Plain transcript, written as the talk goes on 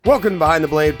Welcome to Behind the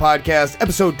Blade Podcast,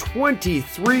 episode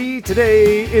 23.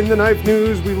 Today in the knife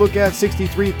news, we look at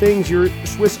 63 things your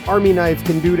Swiss Army knife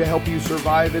can do to help you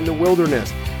survive in the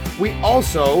wilderness. We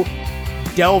also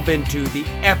delve into the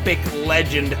epic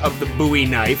legend of the Bowie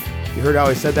knife. You heard how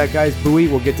I said that, guys? Bowie?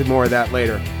 We'll get to more of that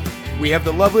later. We have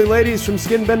the lovely ladies from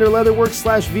Skinbender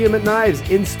Leatherworks / Vehement Knives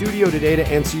in studio today to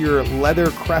answer your leather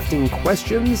crafting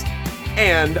questions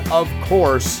and, of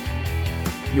course,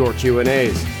 your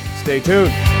Q&As. Stay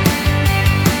tuned.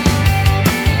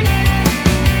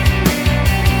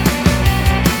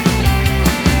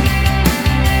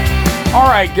 All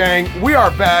right, gang, we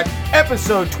are back.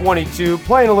 Episode 22,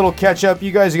 playing a little catch-up.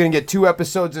 You guys are going to get 2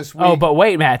 episodes this week. Oh, but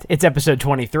wait, Matt, it's episode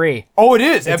 23. Oh, it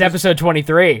is? It's episode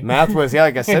 23. Math was, yeah,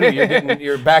 like I said,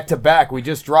 you're back-to-back. We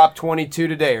just dropped 22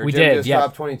 today. We did, yeah.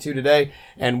 Dropped 22 today,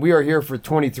 and we are here for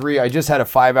 23. I just had a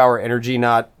 5-hour energy,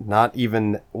 not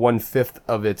even 1/5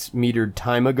 of its metered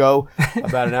time ago,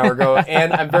 about an hour ago,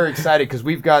 and I'm very excited because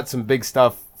we've got some big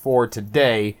stuff for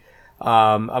today.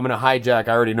 I'm going to hijack.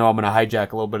 I already know I'm going to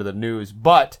hijack a little bit of the news,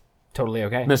 but... Totally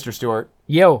okay. Mr. Stewart.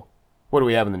 Yo. What do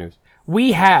we have in the news?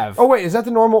 We have... Oh, wait, is that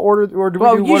the normal order, or do we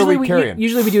do what are we carrying?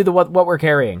 Usually we do the what we're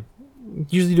carrying.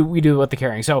 We do what they're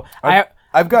carrying. So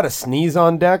I've got a sneeze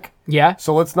on deck. Yeah?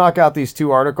 So let's knock out these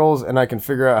 2 articles, and I can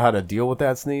figure out how to deal with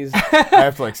that sneeze. I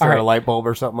have to start a light bulb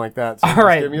or something like that. So all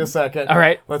right. Give me a second. All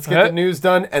right. Let's get the news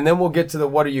done, and then we'll get to the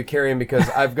what are you carrying, because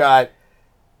I've got...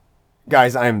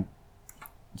 Guys, I'm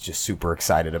just super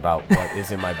excited about what is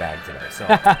in my bag today. So,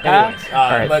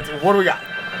 anyways, what do we got?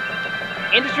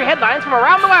 Industry headlines from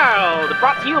around the world,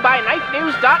 brought to you by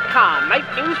KnifeNews.com.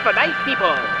 Knife news for knife people.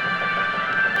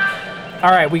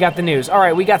 All right, we got the news. All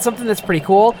right, we got something that's pretty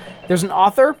cool. There's an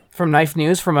author from Knife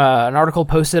News from an article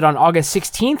posted on August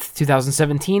 16th,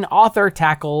 2017. Author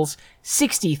tackles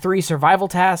 63 survival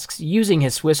tasks using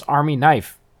his Swiss Army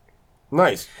knife.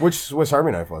 Nice. Which Swiss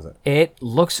Army knife was it? It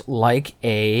looks like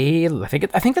I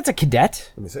think that's a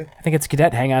cadet. Let me see. I think it's a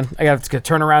cadet. Hang on. I got to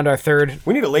turn around our third.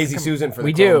 We need a Lazy Susan for the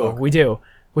We Chromebook. do.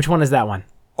 Which one is that one?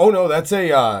 Oh, no, that's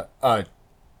a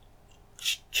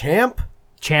Champ?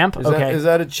 Champ? Okay. Is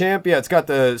that a Champ? Yeah, it's got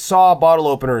the saw, bottle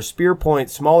opener, spear point,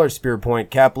 smaller spear point,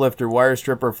 cap lifter, wire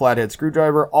stripper, flathead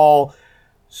screwdriver, all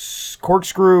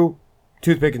corkscrew,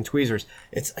 toothpick, and tweezers.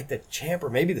 It's like the Champ or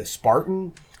maybe the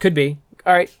Spartan. Could be.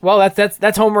 All right. Well,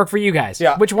 that's homework for you guys.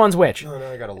 Yeah. Which one's which? No,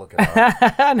 I gotta look it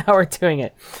up. Now we're doing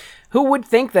it. Who would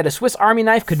think that a Swiss Army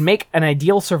knife could make an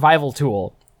ideal survival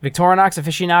tool? Victorinox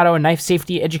aficionado and knife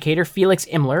safety educator Felix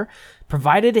Imler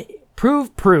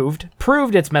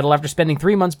proved its mettle after spending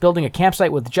 3 months building a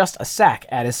campsite with just a sack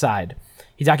at his side.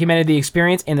 He documented the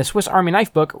experience in the Swiss Army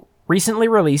Knife book, recently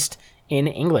released in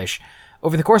English.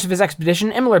 Over the course of his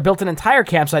expedition, Imler built an entire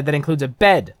campsite that includes a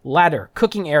bed, ladder,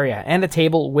 cooking area, and a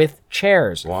table with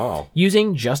chairs. Wow.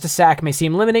 Using just a sack may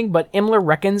seem limiting, but Imler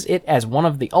reckons it as one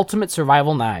of the ultimate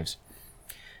survival knives.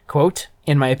 Quote,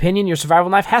 "In my opinion, your survival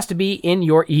knife has to be in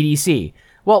your EDC."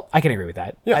 Well, I can agree with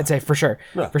that. Yeah. I'd say for sure.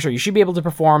 Yeah. For sure. You should be able to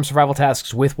perform survival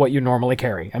tasks with what you normally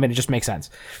carry. I mean, it just makes sense.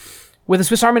 With a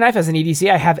Swiss Army knife as an EDC,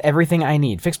 I have everything I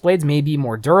need. Fixed blades may be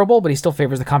more durable, but he still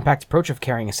favors the compact approach of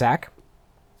carrying a sack.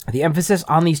 The emphasis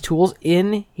on these tools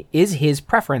is his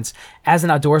preference as an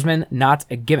outdoorsman, not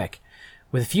a gimmick.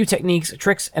 With a few techniques,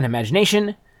 tricks, and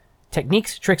imagination,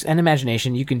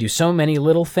 you can do so many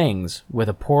little things with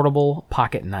a portable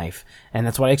pocket knife. And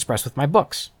that's what I express with my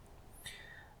books.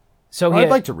 So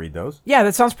I'd like to read those. Yeah,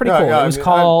 that sounds pretty cool. Yeah, it was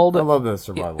called... I love the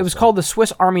survival It was stuff. called the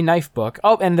Swiss Army Knife Book.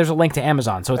 Oh, and there's a link to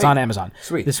Amazon, so it's on Amazon.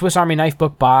 Sweet. The Swiss Army Knife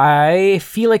Book by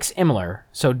Felix Imler.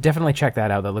 So definitely check that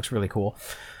out. That looks really cool.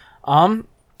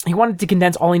 He wanted to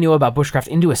condense all he knew about bushcraft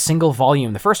into a single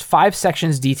volume. The first 5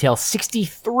 sections detail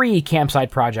 63 campsite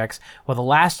projects, while the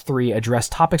last 3 address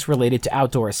topics related to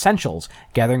outdoor essentials,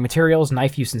 gathering materials,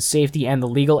 knife use and safety, and the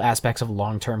legal aspects of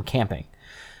long-term camping.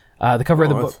 The cover of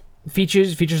the book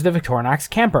features the Victorinox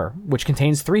Camper, which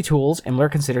contains 3 tools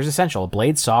Imler considers essential: a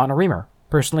blade, saw, and a reamer.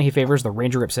 Personally, he favors the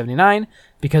Ranger Grip 79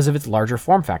 because of its larger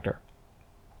form factor.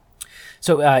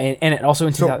 So, and it also...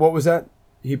 So what was that?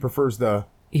 He prefers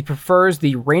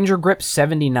the Ranger Grip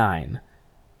 79.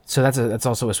 So that's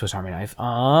also a Swiss Army knife.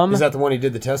 Is that the one he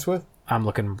did the test with? I'm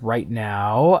looking right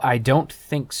now. I don't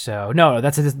think so. No,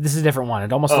 this is a different one.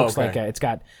 It almost looks like it's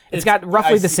got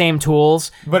roughly the same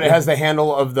tools. But it has the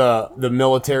handle of the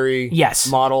military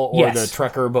model or the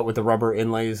Trekker, but with the rubber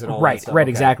inlays and all that stuff. Right,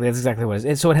 exactly. That's exactly what it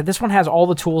is. So this one has all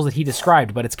the tools that he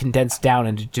described, but it's condensed down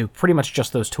into pretty much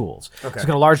just those tools. Okay. So it's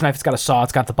got a large knife, it's got a saw,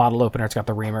 it's got the bottle opener, it's got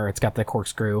the reamer, it's got the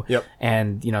corkscrew,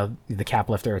 and the cap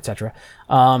lifter, etc.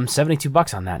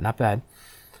 $72 on that, not bad.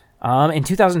 In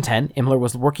 2010, Imler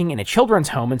was working in a children's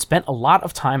home and spent a lot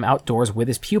of time outdoors with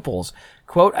his pupils.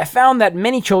 Quote, I found that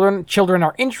many children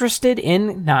are interested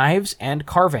in knives and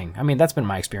carving. I mean, that's been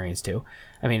my experience too.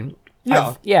 I mean,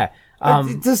 Yeah. I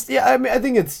mean, I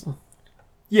think it's...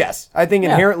 Yes, I think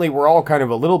inherently we're all kind of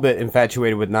a little bit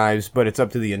infatuated with knives, but it's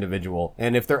up to the individual.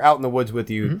 And if they're out in the woods with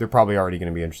you, they're probably already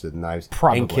going to be interested in knives.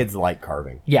 Probably. And kids like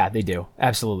carving. Yeah, they do.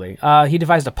 Absolutely. He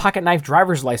devised a pocket knife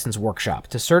driver's license workshop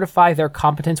to certify their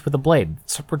competence with a blade.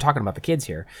 So we're talking about the kids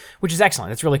here, which is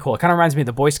excellent. It's really cool. It kind of reminds me of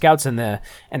the Boy Scouts and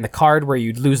the card where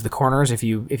you'd lose the corners if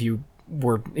you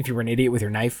were an idiot with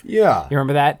your knife. Yeah. You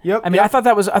remember that? Yep. I mean, I thought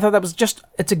that was just,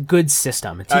 it's a good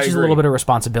system. It teaches a agree. little bit of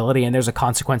responsibility, and there's a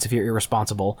consequence if you're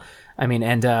irresponsible. I mean,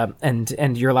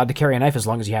 and you're allowed to carry a knife as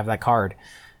long as you have that card.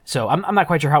 So I'm not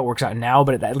quite sure how it works out now,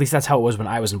 but at least that's how it was when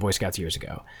I was in Boy Scouts years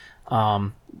ago.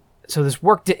 So this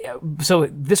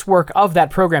work of that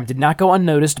program did not go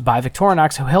unnoticed by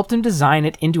Victorinox, who helped him design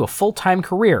it into a full-time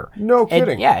career. No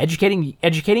kidding.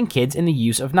 Educating kids in the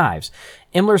use of knives.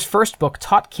 Imler's first book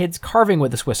taught kids carving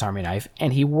with the Swiss Army knife,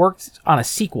 and he worked on a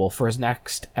sequel for his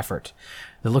next effort.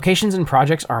 The locations and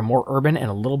projects are more urban and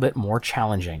a little bit more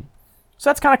challenging. So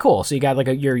that's kind of cool. So you got like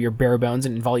your bare bones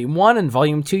in Volume 1, and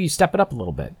Volume 2 you step it up a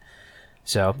little bit.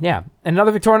 So, yeah. And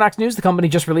another Victorinox news, the company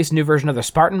just released a new version of their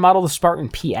Spartan model, the Spartan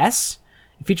PS.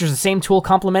 It features the same tool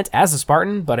complement as the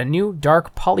Spartan, but a new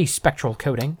dark polyspectral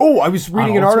coating. Oh, I was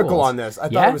reading an all article tools. on this. I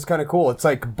thought it was kind of cool. It's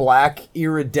like black,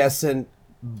 iridescent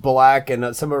black,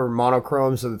 and some of them are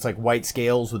monochrome, so it's like white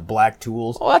scales with black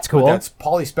tools. Oh, that's cool. But that's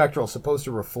polyspectral, supposed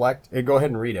to reflect. Go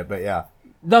ahead and read it, but yeah.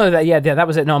 No, that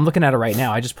was it. No, I'm looking at it right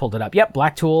now. I just pulled it up. Yep,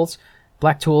 black tools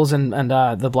and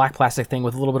the black plastic thing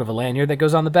with a little bit of a lanyard that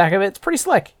goes on the back of it. It's pretty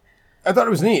slick. I thought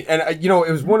it was neat. And,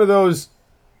 it was one of those,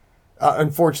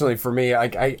 unfortunately for me,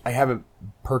 I haven't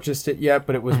purchased it yet,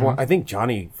 but it was one, I think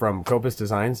Johnny from Copus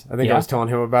Designs, I think I was telling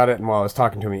him about it, and while I was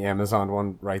talking to him, he Amazoned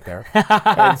one right there.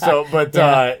 And so, but,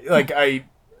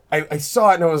 I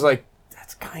saw it and I was like,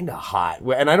 that's kind of hot.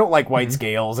 And I don't like white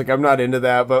scales. Like, I'm not into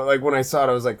that, but, like, when I saw it,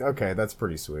 I was like, okay, that's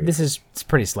pretty sweet. It's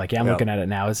pretty slick. Yeah, I'm looking at it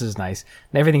now. This is nice.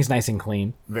 Everything's nice and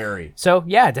clean. Very. So,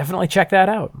 yeah, definitely check that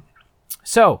out.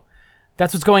 So,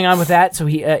 that's what's going on with that. So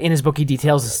he, in his book, he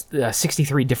details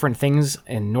 63 different things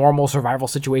in normal survival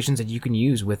situations that you can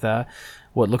use with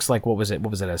what looks like, what was it,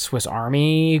 a Swiss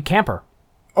Army camper.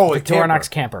 Oh, Victorinox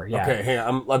camper. Yeah. Okay, hang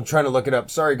on. I'm trying to look it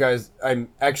up. Sorry, guys. I'm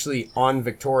actually on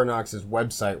Victorinox's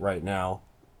website right now.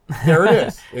 There it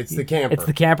is. It's the camper. It's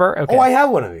the camper. Okay. Oh, I have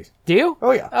one of these. Do you?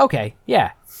 Oh, yeah. Okay.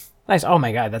 Yeah. Nice. Oh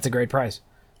my God, that's a great price.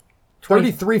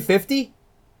 $33.50.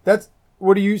 That's.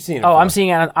 What are you seeing? I'm seeing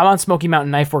it. I'm on Smoky Mountain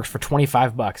Knife Works for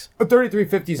 $25.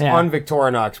 $33.50 is on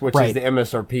Victorinox, which Right. is the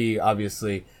MSRP,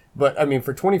 obviously. But I mean,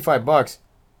 for $25,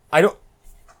 I don't.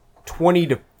 $20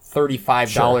 to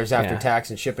 $35 after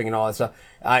tax and shipping and all that stuff.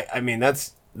 I mean,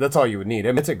 that's all you would need. I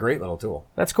mean, it's a great little tool.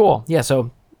 That's cool. Yeah. So,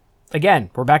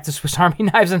 again, we're back to Swiss Army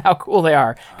knives and how cool they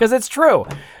are, because it's true.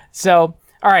 So,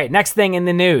 all right, next thing in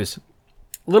the news.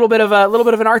 A little bit of an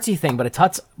artsy thing, but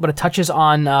it touches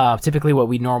on typically what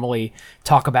we normally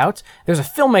talk about. There's a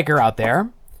filmmaker out there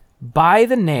by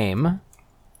the name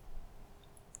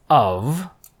of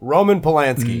Roman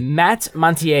Polanski. Matt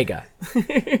Mantiega.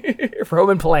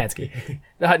 Roman Polanski.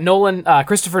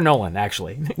 Christopher Nolan,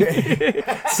 actually.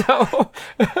 So,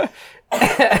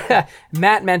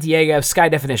 Matt Mantiega of Sky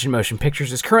Definition Motion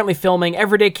Pictures is currently filming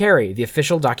Everyday Carry, the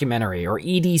official documentary, or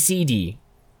EDCD.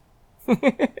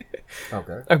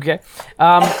 Okay.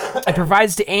 It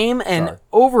provides to aim an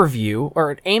overview,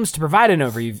 or it aims to provide an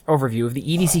overview of the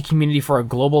EDC community for a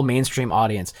global mainstream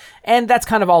audience, and that's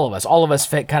kind of all of us. All of us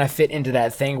fit into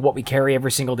that thing. What we carry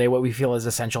every single day, what we feel is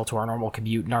essential to our normal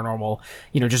commute and our normal,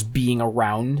 just being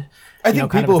around. I think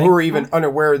people who are even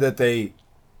unaware that they,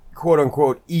 quote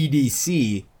unquote,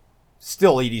 EDC.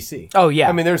 Still EDC. Oh, yeah.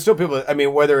 I mean, there's still people,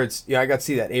 whether it's, I got to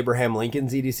see that Abraham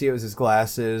Lincoln's EDC, it was his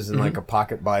glasses and like a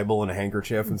pocket Bible and a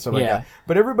handkerchief and stuff like that.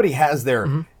 But everybody has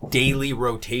their daily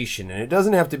rotation, and it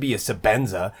doesn't have to be a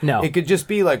Sebenza. No. It could just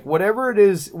be like whatever it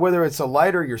is, whether it's a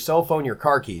lighter, your cell phone, your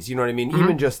car keys, you know what I mean?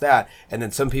 Even just that. And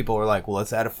then some people are like, well,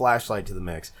 let's add a flashlight to the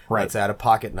mix. Right. Let's add a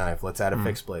pocket knife. Let's add a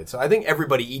fixed blade. So I think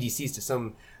everybody EDCs to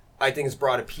some... I think it's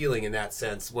broad appealing in that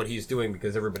sense, what he's doing,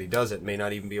 because everybody does it, may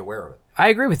not even be aware of it. I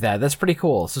agree with that. That's pretty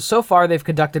cool. So far, they've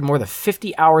conducted more than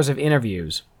 50 hours of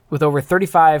interviews with over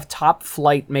 35 top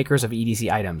flight makers of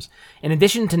EDC items. In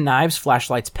addition to knives,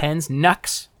 flashlights, pens,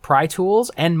 knucks, pry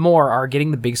tools, and more are getting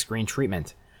the big screen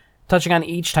treatment. Touching on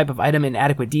each type of item in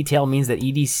adequate detail means that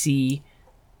EDCD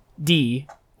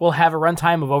will have a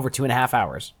runtime of over 2.5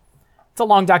 hours. It's a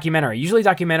long documentary. Usually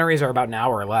documentaries are about an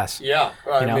hour or less. Yeah,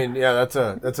 that's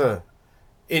a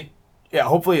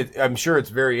hopefully, I'm sure it's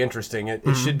very interesting.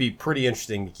 It should be pretty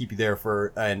interesting to keep you there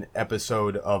for an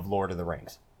episode of Lord of the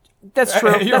Rings. That's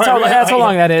true. That's how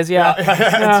long that is. Yeah.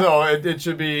 So it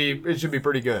should be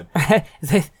pretty good.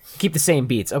 Keep the same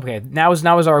beats. Okay. Now is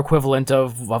our equivalent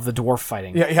of the dwarf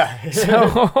fighting. Yeah.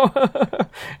 So,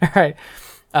 all right.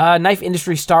 Knife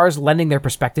industry stars lending their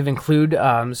perspective include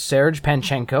Serge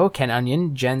Panchenko, Ken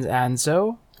Onion, Jen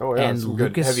Anso, and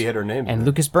Lucas heavy hitter names. And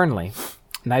Lucas Burnley.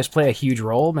 Knives play a huge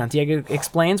role. Mantiega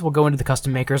explains. We'll go into the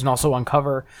custom makers and also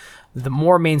uncover the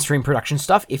more mainstream production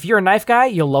stuff. If you're a knife guy,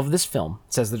 you'll love this film,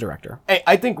 says the director. Hey,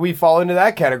 I think we fall into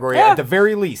that category at the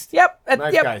very least. Yep.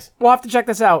 Knife guys. We'll have to check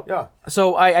this out. Yeah.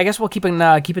 So I guess we'll keep in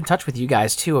touch with you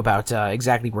guys too about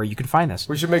exactly where you can find us.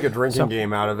 We should make a drinking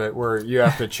game out of it where you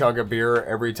have to chug a beer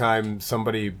every time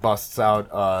somebody busts out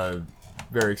a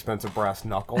very expensive brass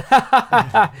knuckle.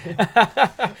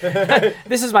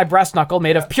 This is my brass knuckle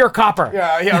made of pure copper.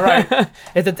 Yeah, right.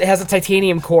 It has a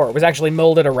titanium core. It was actually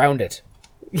molded around it.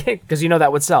 Because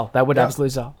that would sell. That would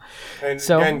absolutely sell. And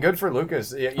again, good for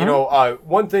Lucas. You know,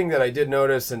 one thing that I did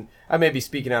notice, and I may be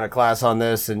speaking out of class on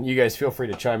this, and you guys feel free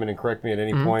to chime in and correct me at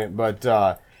any point,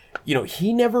 but,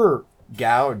 he never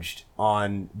gouged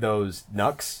on those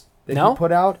knucks that he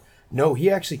put out. No,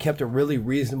 he actually kept a really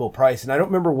reasonable price, and I don't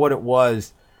remember what it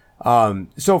was.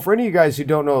 So for any of you guys who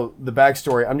don't know the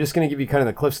backstory, I'm just going to give you kind of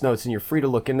the Cliff's Notes, and you're free to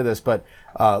look into this. But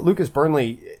Lucas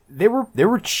Burnley, they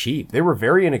were cheap. They were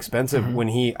very inexpensive when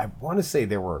I want to say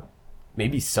they were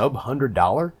maybe sub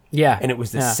 $100. Yeah, and it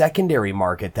was the secondary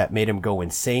market that made him go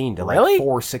insane to like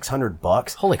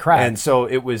 $400-600. Holy crap! And so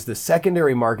it was the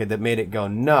secondary market that made it go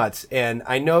nuts. And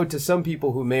I know to some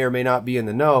people who may or may not be in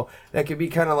the know, that could be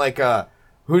kind of like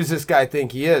who does this guy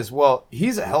think he is? Well,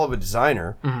 he's a hell of a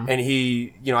designer, and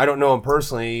he, I don't know him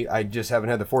personally. I just haven't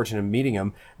had the fortune of meeting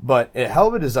him, but a hell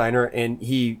of a designer, and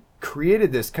he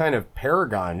created this kind of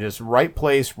paragon, just right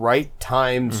place, right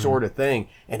time sort of thing,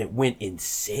 and it went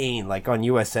insane, like on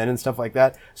USN and stuff like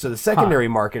that. So the secondary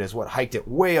market is what hiked it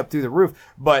way up through the roof.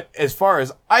 But as far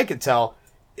as I could tell,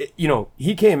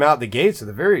 he came out the gates with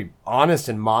a very honest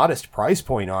and modest price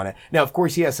point on it. Now, of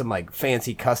course, he has some like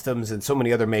fancy customs, and so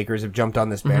many other makers have jumped on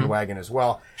this bandwagon as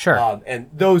well. Sure. And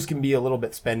those can be a little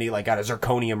bit spendy, like out of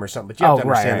zirconium or something, but you have to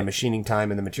understand the machining time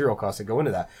and the material costs that go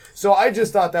into that. So I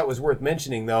just thought that was worth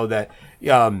mentioning, though, that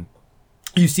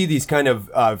you see these kind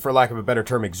of, for lack of a better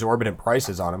term, exorbitant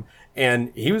prices on them.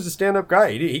 And he was a stand-up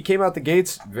guy. He came out the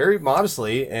gates very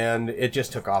modestly, and it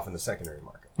just took off in the secondary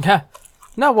market. Yeah.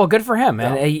 No, well, good for him.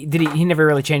 And he never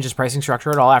really changed his pricing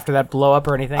structure at all after that blow up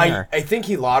or anything? I think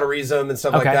he lotteries them and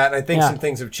stuff like that, and I think some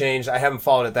things have changed. I haven't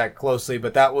followed it that closely,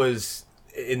 but that was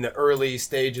in the early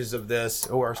stages of this.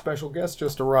 Oh, our special guest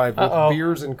just arrived with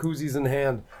beers and koozies in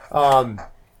hand.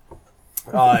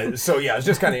 So, yeah, it's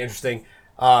just kind of interesting.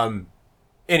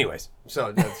 Anyways,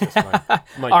 so that's just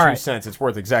my 2 cents. It's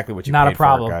worth exactly what you paid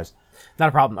for it, guys. Not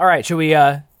a problem. All right, should we,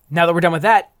 now that we're done with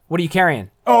that, what are you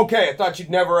carrying? Okay, I thought you'd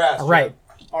never ask. Right.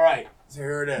 All right, so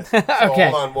here it is. So okay.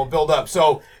 Hold on, we'll build up.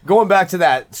 So going back to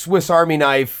that Swiss Army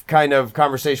knife kind of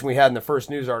conversation we had in the first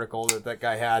news article that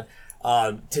guy had,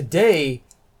 today,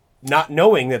 not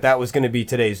knowing that was going to be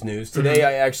today's news, today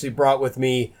I actually brought with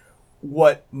me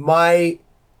what I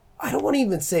don't want to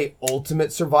even say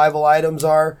ultimate survival items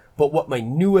are, but what my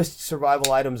newest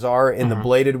survival items are in the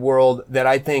bladed world that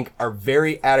I think are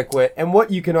very adequate, and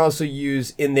what you can also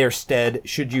use in their stead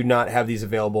should you not have these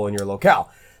available in your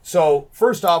locale. So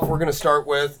first off, we're going to start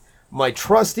with my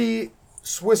trusty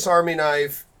Swiss Army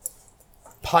knife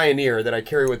Pioneer that I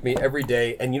carry with me every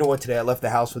day. And you know what? Today I left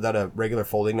the house without a regular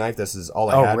folding knife. This is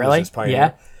all I had was this Pioneer.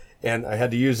 Yeah. And I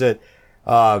had to use it.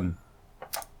 What?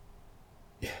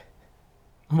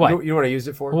 You know what I used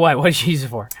it for? What did you use it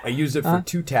for? I used it for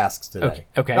 2 tasks today.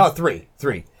 Okay. No, three.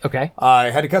 Okay.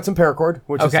 I had to cut some paracord,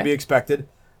 which is to be expected.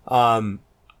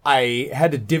 I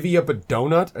had to divvy up a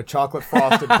donut, a chocolate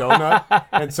frosted donut,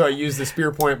 and so I used the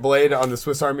spear point blade on the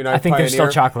Swiss Army knife. I think Pioneer. There's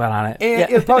still chocolate on it.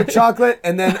 And it's probably chocolate,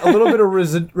 and then a little bit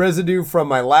of residue from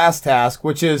my last task,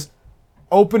 which is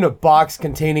open a box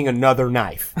containing another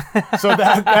knife. So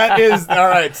that is all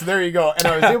right. So there you go. And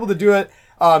I was able to do it.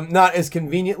 Not as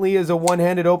conveniently as a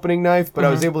one-handed opening knife, but I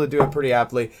was able to do it pretty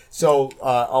aptly. So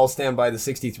I'll stand by the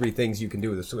 63 things you can do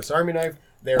with a Swiss Army knife.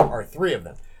 There are 3 of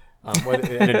them. And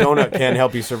a donut can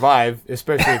help you survive,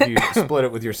 especially if you split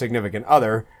it with your significant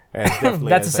other.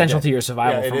 That's essential to your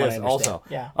survival. Yeah, it is also.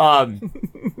 Yeah. I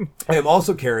am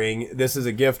also carrying, this is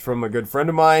a gift from a good friend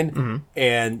of mine,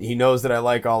 and he knows that I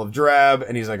like olive drab,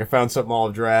 and he's like, I found something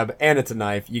olive drab, and it's a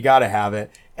knife. You got to have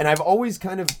it. And I've always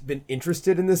kind of been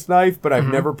interested in this knife, but I've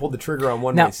never pulled the trigger on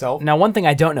one myself. Now, one thing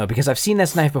I don't know, because I've seen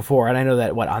this knife before, and I know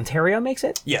that, Ontario makes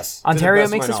it? Yes. Ontario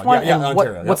makes this one? Yeah, and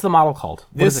Ontario. what's the model called?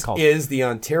 What is it This called? is the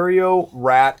Ontario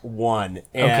Rat 1.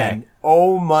 And Okay.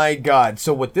 oh my God.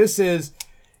 So what this is,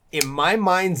 in my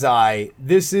mind's eye,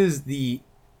 this is the,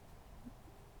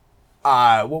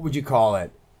 what would you call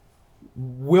it?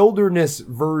 Wilderness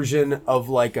version of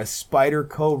like a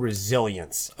Spyderco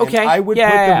Resilience. And Okay. I would Yeah,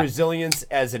 put yeah, the yeah. Resilience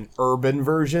as an urban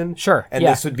version. Sure, And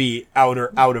yeah. this would be out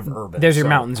of urban. There's your So-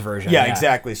 mountains version. Yeah,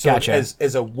 exactly. So Gotcha.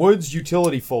 as a woods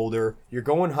utility folder, you're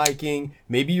going hiking,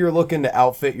 maybe you're looking to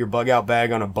outfit your bug out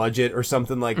bag on a budget or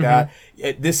something like that.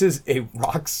 This is a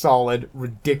rock solid,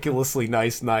 ridiculously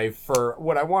nice knife for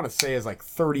what I want to say is like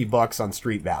 $30 on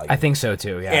street value. I think so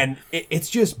too, yeah. And it's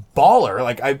just baller.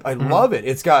 Like I love it.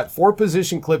 It's got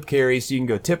 4-position clip carry, so you can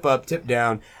go tip up, tip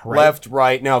down, left,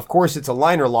 right. Now, of course, it's a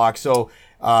liner lock, so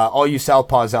all you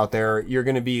southpaws out there, you're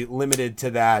going to be limited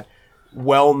to that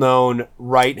well-known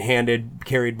right-handed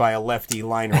carried by a lefty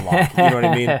liner lock. You know what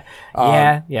I mean?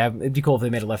 Yeah. It'd be cool if they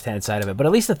made a left-handed side of it, but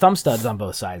at least the thumb stud's on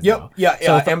both sides. Yep. Though. Yeah.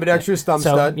 So Ambidextrous thumb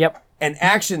stud. Yep. And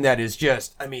action that is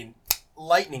just, I mean,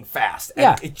 lightning fast.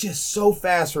 Yeah. And it's just so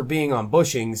fast for being on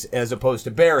bushings as opposed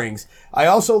to bearings. I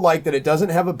also like that it doesn't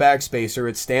have a backspacer.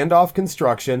 It's standoff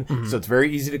construction, so it's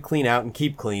very easy to clean out and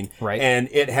keep clean. Right. And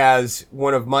it has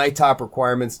one of my top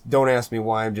requirements. Don't ask me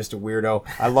why. I'm just a weirdo.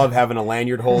 I love having a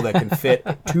lanyard hole that can fit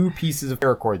 2 pieces of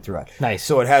paracord through it. Nice.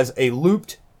 So it has a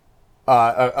looped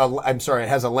it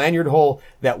has a lanyard hole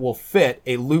that will fit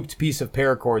a looped piece of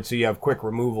paracord, so you have quick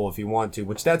removal if you want to,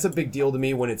 which that's a big deal to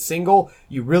me. When it's single,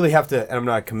 you really have to, and I'm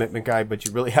not a commitment guy, but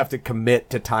you really have to commit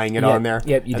to tying it on there.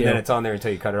 Yep, you and do. then it's on there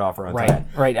until you cut it off or untie it.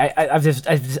 Right.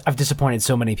 I've disappointed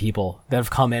so many people that have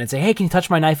come in and say, "Hey, can you touch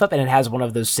my knife up?" And it has one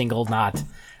of those single knot,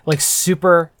 like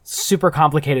super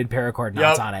complicated paracord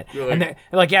knots Yep. on it. You're like- And they're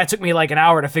like, "Yeah, it took me like an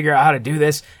hour to figure out how to do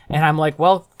this." And I'm like,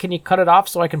 "Well, can you cut it off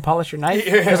so I can polish your knife?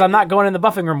 Because I'm not going in the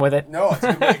buffing room with it." No, it's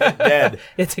going to get dead.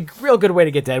 It's a real good way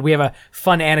to get dead. We have a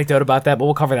fun anecdote about that, but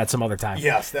we'll cover that some other time.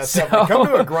 Yes, that's something. Come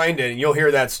to a grind in and you'll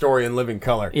hear that story in living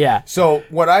color. Yeah. So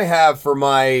what I have for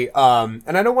my,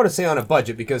 and I don't want to say on a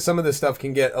budget because some of this stuff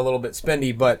can get a little bit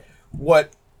spendy, but what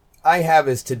I have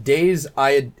is today's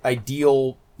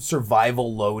ideal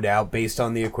survival loadout based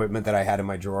on the equipment that I had in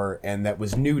my drawer and that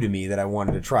was new to me that I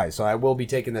wanted to try. So I will be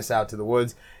taking this out to the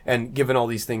woods and giving all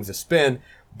these things a spin,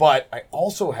 but I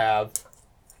also have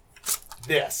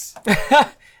this.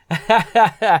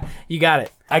 You got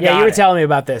it. I yeah, got you were it. telling me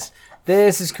about this.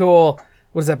 This is cool.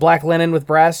 What is that? Black linen with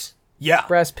brass? Yeah.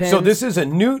 Brass pins. So this is a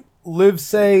Newt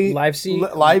Livesey. Livesey?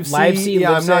 Livesey.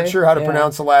 Yeah, I'm not Livesey? sure how to Yeah.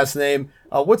 pronounce the last name.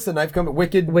 What's the knife company?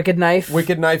 Wicked Knife.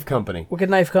 Knife Company. Wicked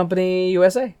Knife Company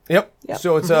USA. Yep. Yep.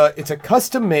 So it's a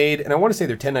custom made, and I want to say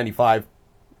they're $10.95.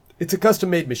 It's a custom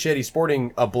made machete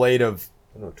sporting a blade of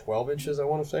 12 inches. I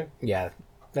want to say Yeah,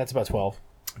 that's about 12.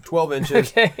 12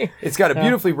 inches. Okay. It's got a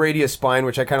beautifully radius spine,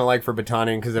 which I kind of like for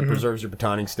batoning because it preserves your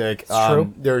batoning stick.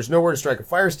 true. There's nowhere to strike a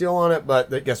fire steel on it, but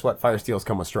guess what? Fire steels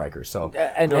come with strikers, so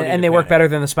And, no need and to they work panic. better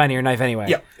than the spine of your knife anyway.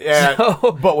 Yeah. Yeah.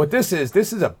 So- But what this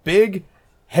is a big,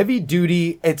 heavy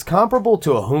duty. It's comparable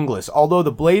to a Hungles, although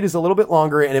the blade is a little bit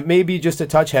longer and it may be just a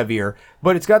touch heavier,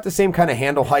 but it's got the same kind of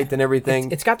handle height and everything.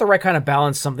 It's got the right kind of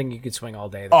balance, something you could swing all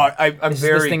day. though. I'm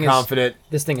very thing confident.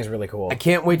 This thing is really cool. I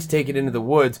can't wait to take it into the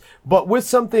woods, but with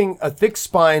something, a thick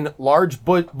spine, large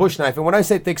bush knife. And when I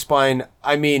say thick spine,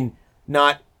 I mean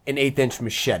not an 1/8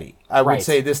 machete. I would Right.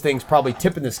 say this thing's probably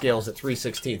tipping the scales at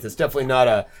 3/16. It's definitely not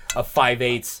a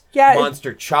 5/8 Yeah,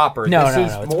 monster chopper. No, this no,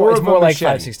 is no. more It's of more a like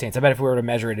machete. 5/16. I bet if we were to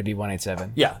measure it, it'd be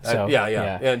 1/87. Yeah, So,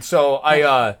 yeah. And so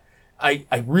I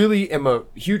really am a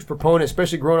huge proponent,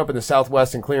 especially growing up in the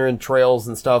Southwest and clearing trails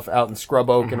and stuff out in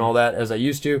scrub oak and all that as I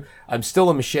used to. I'm still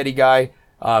a machete guy.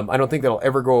 I don't think that'll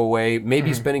ever go away.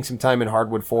 Maybe spending some time in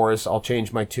hardwood forests, I'll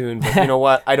change my tune. But you know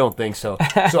what? I don't think so.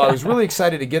 So I was really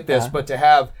excited to get this, but to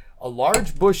have a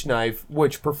large bush knife,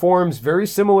 which performs very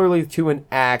similarly to an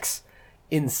axe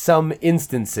in some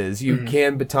instances. You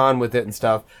can baton with it and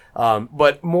stuff.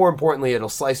 But more importantly, it'll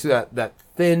slice through that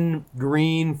thin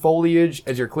green foliage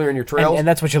as you're clearing your trails. And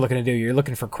that's what you're looking to do. You're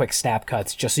looking for quick snap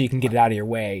cuts just so you can get it out of your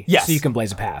way. Yes. So you can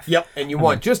blaze a path. Yep, and you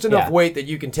want just enough yeah. weight that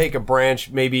you can take a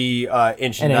branch, maybe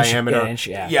inch in An inch, diameter. an inch,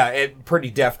 yeah. Pretty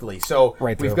deftly. So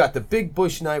Right we've through. got the big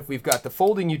bush knife, we've got the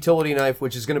folding utility knife,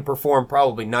 which is going to perform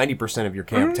probably 90% of your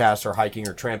camp Mm-hmm. tasks or hiking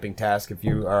or tramping tasks if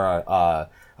you are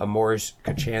a Morris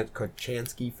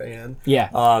Kochanski fan. Yeah.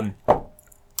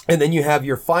 And then you have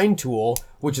your fine tool,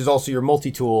 which is also your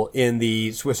multi-tool in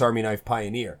the Swiss Army Knife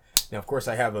Pioneer. Now, of course,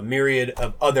 I have a myriad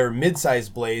of other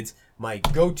mid-sized blades. My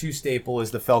go-to staple is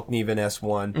the Felkniven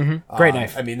S1. Great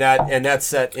knife. I mean, that's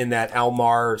set in that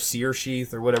Almar sear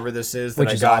sheath or whatever this is that Which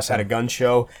I is got awesome. at a gun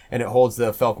show, and it holds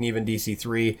the Felkniven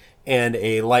DC3 and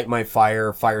a Light My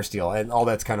Fire steel, and all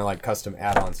that's kind of like custom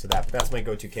add-ons to that. But that's my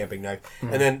go-to camping knife.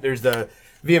 And then there's the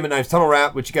Vehement Knives Tunnel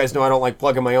Wrap, which you guys know I don't like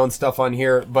plugging my own stuff on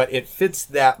here, but it fits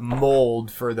that mold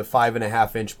for the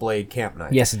 5.5-inch blade camp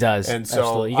knife. Yes, it does. And so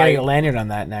absolutely. You gotta get a lanyard on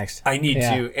that next. I need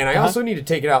to, and I also need to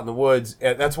take it out in the woods.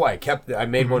 That's why I kept it. I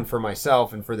made one for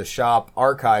myself and for the shop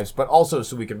archives, but also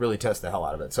so we could really test the hell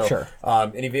out of it. So, Sure.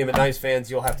 Any Vehement Knives fans,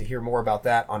 you'll have to hear more about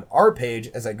that on our page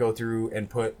as I go through and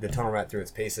put the Tunnel Rat through its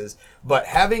paces. But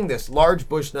having this large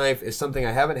bush knife is something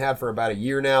I haven't had for about a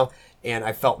year now, and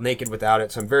I felt naked without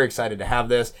it, so I'm very excited to have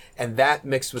this. And that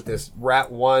mixed with this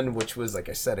Rat 1, which was, like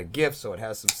I said, a gift, so it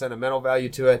has some sentimental value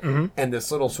to it, and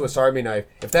this little Swiss Army knife.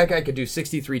 If that guy could do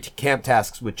 63 camp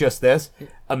tasks with just this,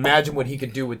 imagine what he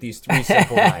could do with these 3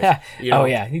 simple knives. You know? Oh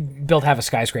yeah, he built half a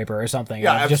skyscraper or something.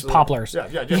 Yeah, just absolutely. poplars.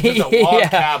 Yeah, just a log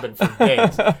cabin for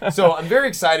days. So I'm very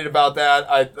excited about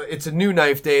that. It's a new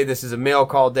knife day. This is a mail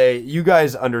call day. You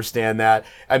guys understand that.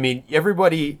 I mean,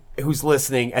 everybody who's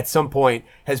listening at some point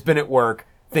has been at work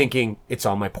thinking it's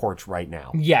on my porch right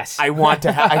now. Yes. I want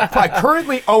to have. I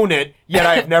currently own it, yet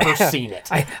I have never seen it.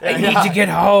 I need to get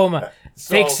home.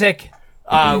 Fake sick.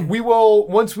 We will,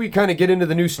 once we kind of get into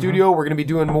the new studio, we're going to be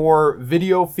doing more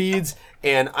video feeds,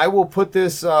 and I will put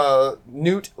this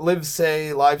Newt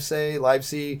Livesay,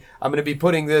 I'm going to be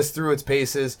putting this through its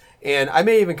paces, and I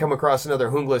may even come across another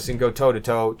Hunglis and go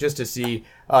toe-to-toe just to see,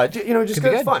 just because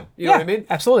it's fun. You know what I mean?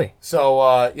 Absolutely.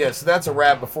 So, so that's a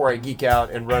wrap before I geek out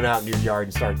and run out in your yard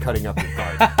and start cutting up your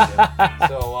garden.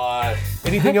 So,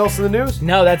 anything else in the news?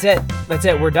 No, that's it. That's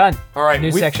it. We're done. All right.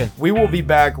 News section. We will be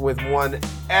back with one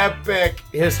epic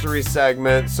history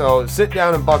segment. So sit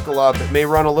down and buckle up. It may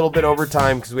run a little bit over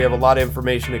time because we have a lot of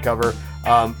information to cover.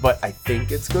 But I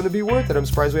think it's going to be worth it. I'm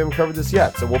surprised we haven't covered this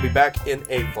yet. So we'll be back in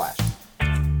a flash.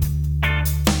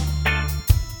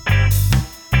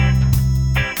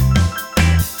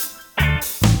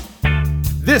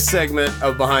 This segment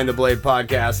of Behind the Blade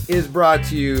podcast is brought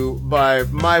to you by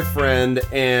my friend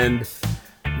and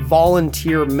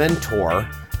volunteer mentor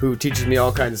who teaches me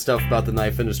all kinds of stuff about the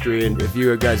knife industry. And if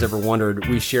you guys ever wondered,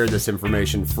 we share this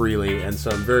information freely. And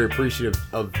so I'm very appreciative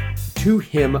to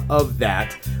him of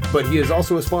that. But he is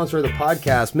also a sponsor of the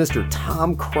podcast, Mr.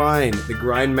 Tom Crine, the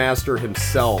Grindmaster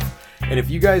himself. And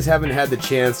if you guys haven't had the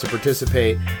chance to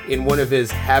participate in one of his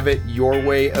Have It Your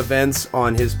Way events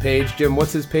on his page, Jim,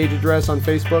 what's his page address on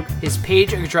Facebook? His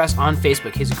page address on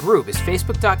Facebook, his group is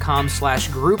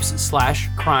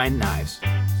facebook.com/groups/Crine Knives.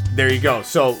 There you go.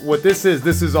 So what this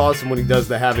is awesome when he does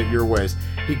the Have It Your Ways.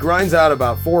 He grinds out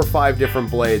about 4 or 5 different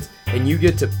blades, and you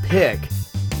get to pick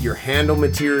your handle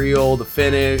material, the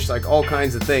finish, like all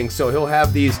kinds of things. So he'll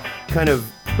have these kind of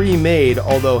pre-made,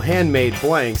 although handmade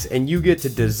blanks, and you get to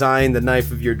design the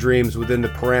knife of your dreams within the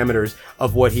parameters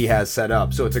of what he has set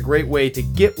up. So it's a great way to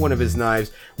get one of his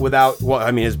knives without, well,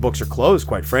 I mean, his books are closed,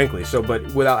 quite frankly, so,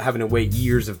 but without having to wait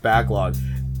years of backlog.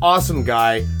 Awesome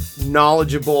guy,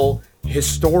 knowledgeable,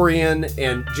 historian,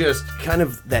 and just kind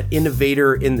of that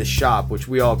innovator in the shop, which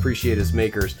we all appreciate as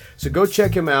makers. So go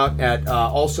check him out at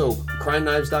also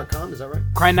crineknives.com, is that right?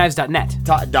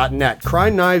 Crineknives.net. .net.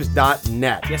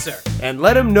 Crineknives.net. Yes, sir. And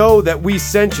let him know that we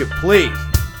sent you, please.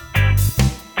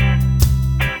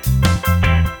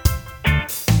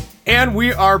 And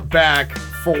we are back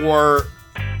for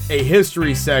a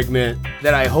history segment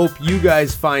that I hope you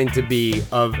guys find to be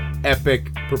of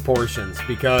epic proportions,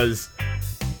 because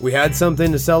we had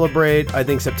something to celebrate, I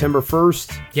think September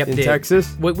 1st in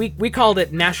Texas. We called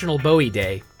it National Bowie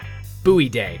Day. Bowie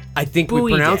Day. I think Bowie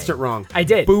we pronounced Day. it wrong. I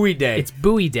did. Bowie Day. It's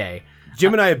Bowie Day.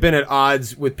 Jim and I have been at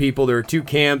odds with people. There are 2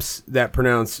 camps that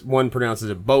one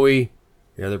pronounces it Bowie,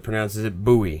 the other pronounces it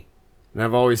Bowie. And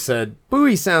I've always said,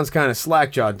 Bowie sounds kind of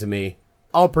slack-jawed to me.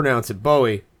 I'll pronounce it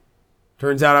Bowie.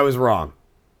 Turns out I was wrong.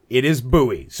 It is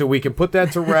Bowie. So we can put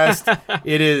that to rest.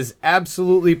 It is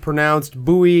absolutely pronounced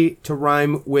Bowie to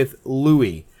rhyme with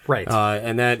Louis. Right.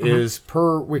 And that is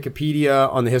per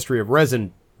Wikipedia on the history of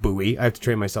resin Bowie. I have to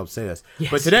train myself to say this.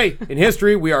 Yes. But today, in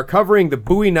history, we are covering the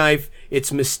Bowie knife,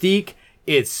 its mystique,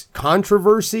 its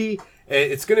controversy.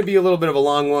 It's going to be a little bit of a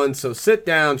long one, so sit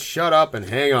down, shut up, and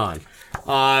hang on.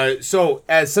 So,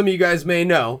 as some of you guys may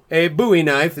know, a Bowie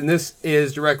knife, and this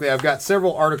is directly, I've got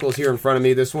several articles here in front of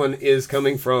me. This one is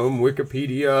coming from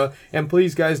Wikipedia. And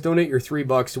please, guys, donate your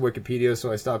 $3 to Wikipedia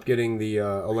so I stop getting the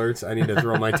alerts. I need to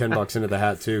throw my $10 into the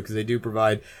hat, too, because they do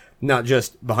provide not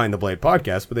just Behind the Blade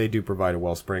podcast, but they do provide a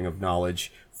wellspring of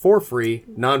knowledge for free,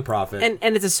 nonprofit.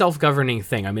 And it's a self-governing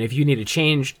thing. I mean, if you need to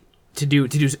change to do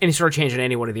any sort of change in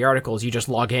any one of the articles, you just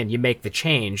log in, you make the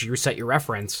change, you reset your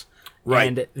reference, Right.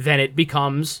 and then it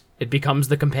becomes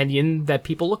the compendium that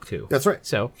people look to. That's right.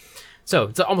 So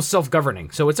it's almost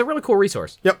self-governing. So it's a really cool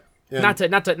resource. Yep. And Not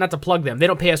to plug them. They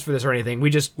don't pay us for this or anything. We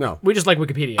just like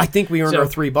Wikipedia. I think we earned our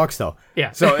 $3 though.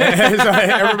 Yeah. So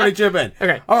everybody chip in.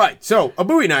 Okay. All right. So a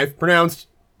Bowie knife, pronounced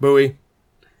Bowie,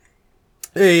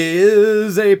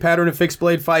 is a pattern of fixed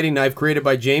blade fighting knife created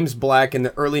by James Black in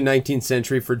the early 19th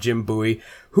century for Jim Bowie,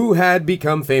 who had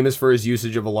become famous for his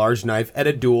usage of a large knife at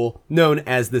a duel known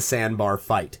as the sandbar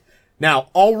fight. Now,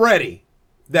 already,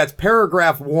 that's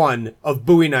paragraph 1 of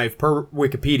Bowie knife per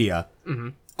Wikipedia.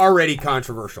 Already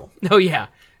controversial. Oh yeah.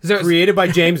 So Created by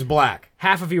James Black.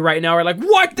 half of you right now are like,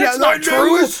 "What? That's not That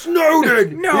true." was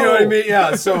Snowden. No. You know what I mean?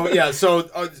 Yeah.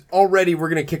 So already we're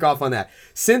gonna kick off on that.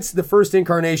 Since the first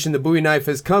incarnation, the Bowie knife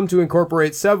has come to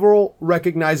incorporate several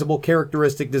recognizable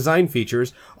characteristic design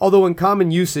features. Although in common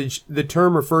usage, the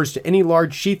term refers to any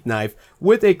large sheath knife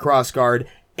with a crossguard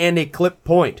and a clip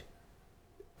point.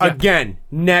 Again,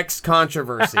 next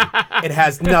controversy. It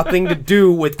has nothing to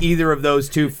do with either of those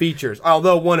two features.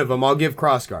 Although one of them, I'll give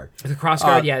crossguard. The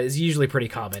crossguard, is usually pretty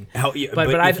common. But if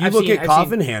I've you look seen- at I've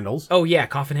coffin seen- handles, Oh yeah,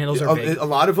 coffin handles are big. a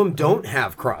lot of them don't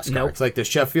have crossguards, Nope. like the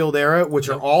Sheffield era, which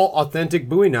are all authentic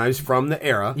Bowie knives from the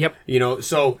era. Yep. You know,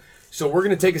 so we're going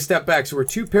to take a step back. So we're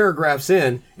 2 paragraphs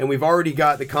in, and we've already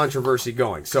got the controversy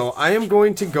going. So I am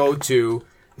going to go to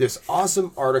this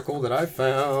awesome article that I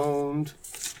found.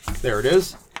 There it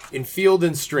is, in Field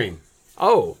and Stream.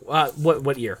 Oh,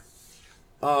 what year?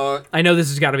 I know this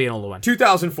has got to be an old one.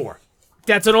 2004.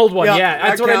 That's an old one. Yeah,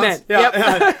 that's that what I counts. meant.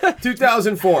 Yeah, Yep.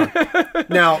 2004.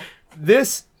 Now,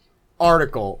 this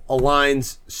article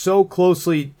aligns so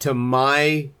closely to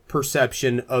my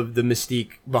perception of the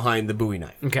mystique behind the Bowie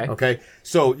knife. Okay.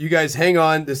 So you guys hang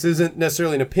on. This isn't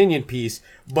necessarily an opinion piece,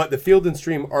 but the Field and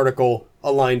Stream article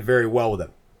aligned very well with it.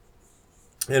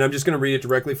 And I'm just going to read it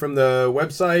directly from the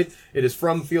website. It is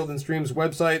from Field and Stream's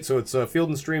website. So it's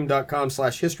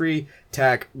fieldandstream.com/history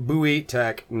Bowie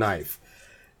knife.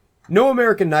 No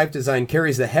American knife design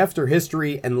carries the heft or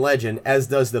history and legend as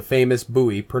does the famous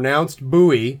Bowie, pronounced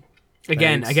Bowie.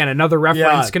 Again, Thanks. another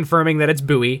reference Yeah. confirming that it's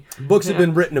Bowie. Books have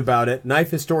been written about it.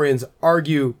 Knife historians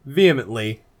argue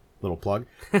vehemently, little plug,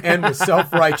 and with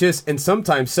self-righteous and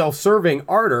sometimes self-serving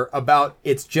ardor about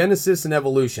its genesis and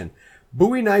evolution.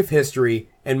 Bowie knife history,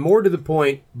 and more to the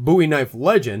point, Bowie knife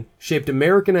legend, shaped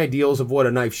American ideals of what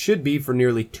a knife should be for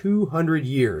nearly 200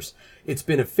 years. It's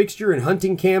been a fixture in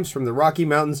hunting camps from the Rocky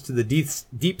Mountains to the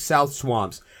deep South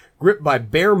swamps. Gripped by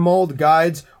bare-mauled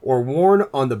guides or worn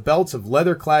on the belts of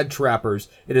leather-clad trappers,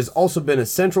 it has also been a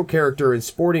central character in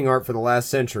sporting art for the last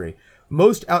century.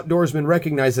 Most outdoorsmen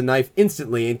recognize the knife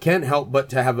instantly and can't help but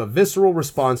to have a visceral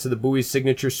response to the Bowie's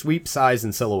signature sweep, size,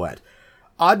 and silhouette.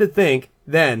 Odd to think,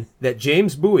 then, that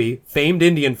James Bowie, famed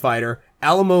Indian fighter,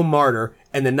 Alamo martyr,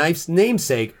 and the knife's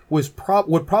namesake would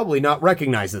probably not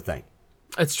recognize the thing.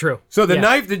 It's true. So the Yeah.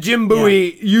 knife that Jim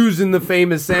Bowie used in the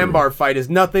famous sandbar fight is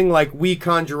nothing like we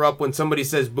conjure up when somebody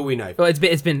says Bowie knife. Well, it's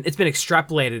been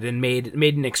extrapolated and made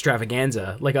an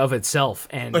extravaganza like of itself,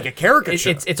 and Like a caricature.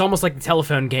 It's almost like the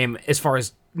telephone game as far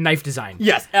as knife design.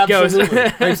 Yes, goes. absolutely.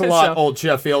 Thanks a lot, So- old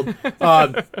Sheffield.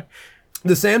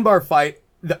 The sandbar fight.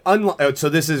 So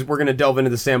we're going to delve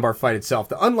into the sandbar fight itself.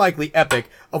 The unlikely epic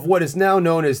of what is now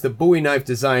known as the Bowie knife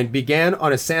design began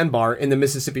on a sandbar in the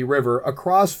Mississippi River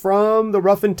across from the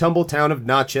rough and tumble town of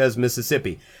Natchez,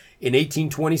 Mississippi, in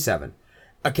 1827.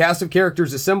 A cast of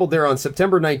characters assembled there on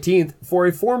September 19th for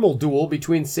a formal duel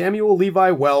between Samuel Levi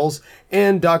Wells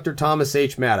and Dr. Thomas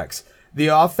H. Maddox. The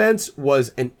offense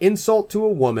was an insult to a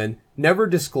woman, never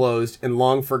disclosed and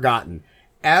long forgotten.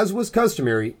 As was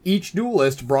customary, each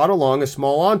duelist brought along a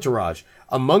small entourage.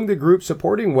 Among the group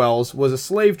supporting Wells was a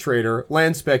slave trader,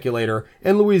 land speculator,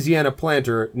 and Louisiana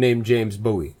planter named James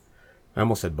Bowie. I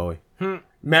almost said Bowie.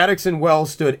 Maddox and Wells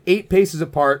stood 8 paces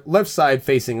apart, left side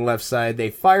facing left side.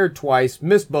 They fired twice,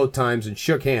 missed both times, and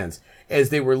shook hands. As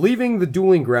they were leaving the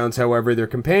dueling grounds, however, their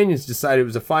companions decided it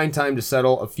was a fine time to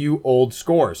settle a few old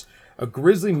scores. A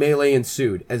grisly melee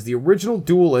ensued. As the original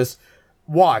duelists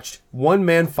watched, one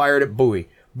man fired at Bowie.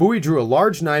 Bowie drew a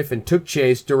large knife and took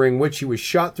chase, during which he was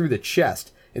shot through the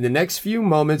chest. In the next few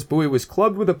moments, Bowie was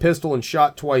clubbed with a pistol and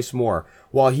shot twice more.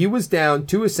 While he was down,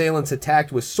 2 assailants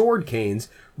attacked with sword canes.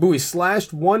 Bowie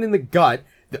slashed one in the gut.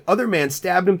 The other man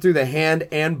stabbed him through the hand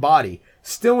and body.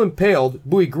 Still impaled,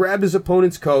 Bowie grabbed his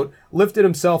opponent's coat, lifted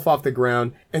himself off the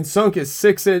ground, and sunk his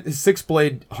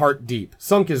six-blade heart deep.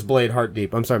 Sunk his blade heart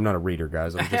deep. I'm sorry, I'm not a reader,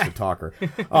 guys. I'm just a talker.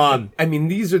 I mean,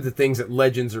 these are the things that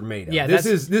legends are made of. Yeah, this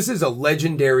is a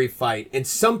legendary fight, and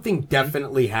something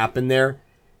definitely happened there.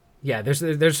 Yeah,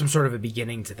 there's some sort of a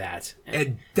beginning to that.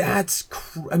 And that's,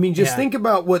 think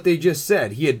about what they just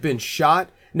said. He had been shot.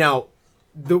 Now,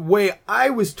 the way I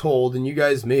was told, and you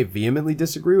guys may vehemently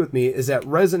disagree with me, is that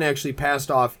Resin actually passed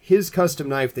off his custom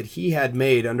knife that he had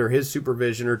made under his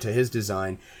supervision or to his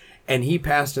design, and he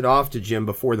passed it off to Jim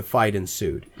before the fight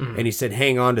ensued. And he said,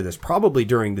 hang on to this, probably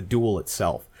during the duel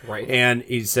itself. Right. And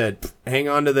he said, hang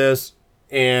on to this,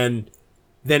 and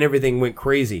then everything went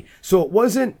crazy. So it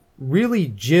wasn't really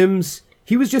Jim's,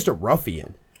 he was just a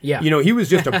ruffian. Yeah. He was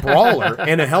just a brawler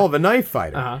and a hell of a knife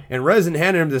fighter. And Resin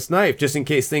handed him this knife just in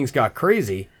case things got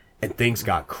crazy, and things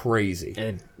got crazy.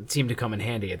 And it seemed to come in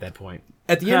handy at that point.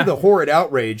 At the end of the horrid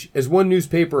outrage, as one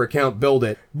newspaper account billed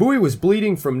it, Bowie was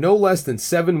bleeding from no less than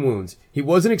 7 wounds. He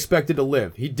wasn't expected to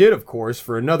live. He did, of course,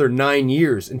 for another 9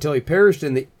 years until he perished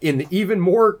in the even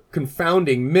more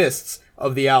confounding mists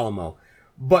of the Alamo.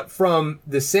 But from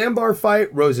the Sandbar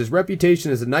fight rose his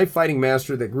reputation as a knife-fighting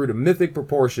master that grew to mythic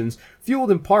proportions,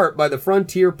 fueled in part by the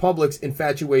frontier public's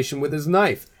infatuation with his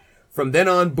knife. From then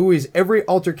on, Bowie's every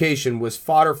altercation was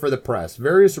fodder for the press.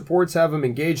 Various reports have him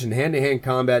engaged in hand-to-hand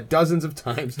combat dozens of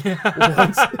times.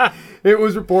 Once, it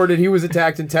was reported he was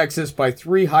attacked in Texas by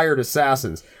 3 hired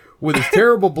assassins. With his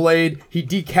terrible blade, he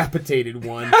decapitated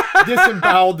one,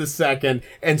 disemboweled the second,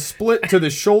 and split to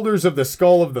the shoulders of the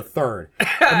skull of the third.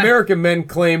 American men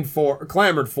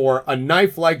clamored for a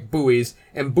knife like Bowie's,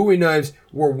 and Bowie knives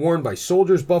were worn by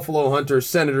soldiers, buffalo hunters,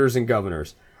 senators, and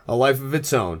governors. A life of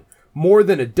its own. More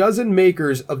than a dozen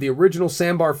makers of the original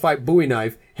Sandbar fight Bowie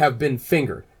knife have been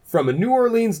fingered. From a New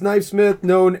Orleans knifesmith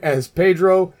known as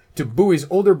Pedro to Bowie's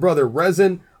older brother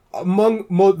Resin, among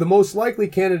the most likely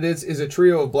candidates is a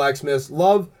trio of blacksmiths,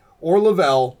 Love or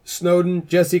Lavelle, Snowden,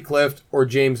 Jesse Clift, or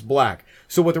James Black.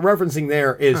 So what they're referencing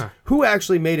there is who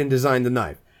actually made and designed the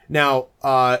knife. Now,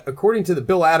 according to the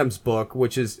Bill Adams book,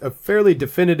 which is a fairly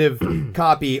definitive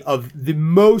copy of the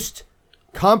most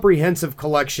comprehensive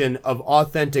collection of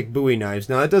authentic Bowie knives.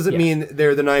 Now, that doesn't mean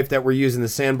they're the knife that were used in the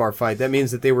Sandbar fight. That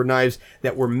means that they were knives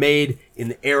that were made in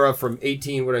the era from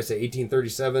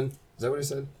 1837? Is that what I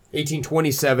said?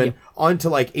 1827 on to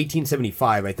like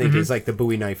 1875, I think, is like the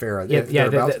Bowie knife era.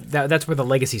 That's where the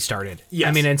legacy started. Yes.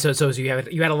 I mean, and so you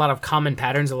had a lot of common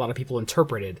patterns a lot of people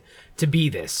interpreted to be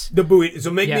this. The Bowie.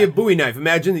 So make me a Bowie knife.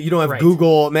 Imagine that you don't have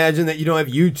Google. Imagine that you don't have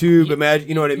YouTube. Imagine,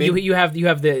 you know what I mean? You have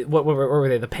the what were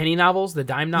they? The penny novels, the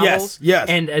dime novels. Yes.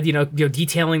 And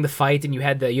detailing the fight, and you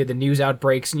had the news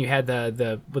outbreaks, and you had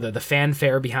the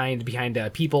fanfare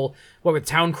behind people. What were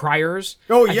town criers?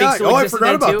 Oh yeah. I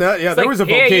forgot about that. Yeah, there was a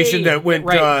vocation that went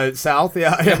south.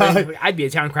 Yeah. I'd be a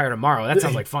town crier tomorrow. That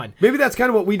sounds like fun. Maybe that's kind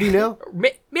of what we do now.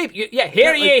 Maybe. Yeah.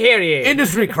 Hear ye.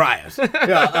 Industry criers.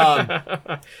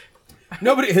 Yeah.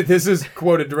 Nobody. This is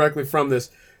quoted directly from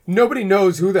this. Nobody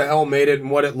knows who the hell made it and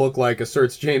what it looked like,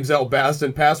 asserts James L.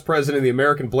 Baston, past president of the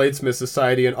American Bladesmith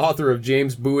Society and author of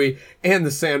James Bowie and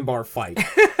the Sandbar Fight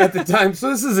at the time. So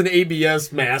this is an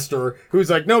ABS master who's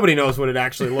like, nobody knows what it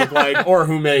actually looked like or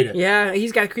who made it. Yeah,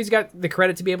 he's got the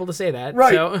credit to be able to say that.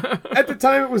 Right. So. At the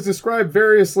time, it was described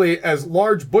variously as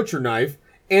large butcher knife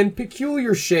and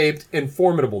peculiar shaped and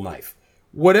formidable knife.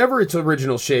 Whatever its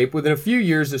original shape, within a few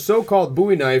years, the so-called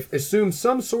Bowie knife assumed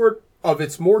some sort of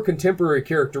its more contemporary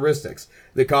characteristics.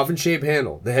 The coffin-shaped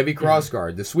handle, the heavy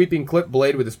crossguard, the sweeping clip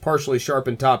blade with its partially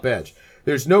sharpened top edge.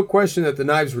 There's no question that the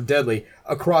knives were deadly.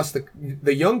 Across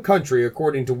the young country,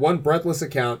 according to one breathless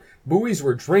account, Bowies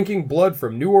were drinking blood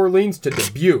from New Orleans to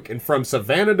Dubuque and from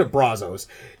Savannah to Brazos.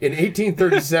 In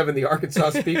 1837, the Arkansas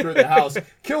Speaker of the House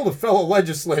killed a fellow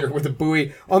legislator with a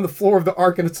Bowie on the floor of the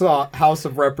Arkansas House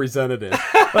of Representatives.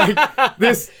 Like,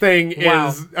 this thing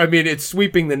is, it's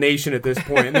sweeping the nation at this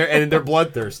point, and they're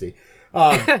bloodthirsty.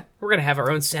 We're going to have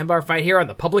our own Sandbar fight here on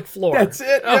the public floor. That's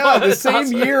it. Yeah, the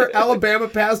same year, Alabama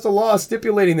passed a law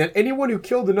stipulating that anyone who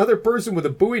killed another person with a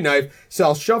Bowie knife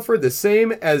shall suffer the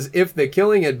same as if the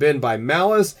killing had been by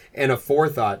malice and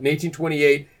aforethought. In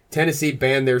 1828, Tennessee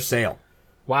banned their sale.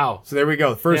 Wow. So there we go.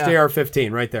 The first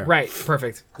AR-15 right there. Right.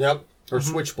 Perfect. Yep. Or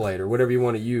switchblade or whatever you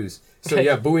want to use. So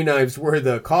yeah, Bowie knives were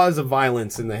the cause of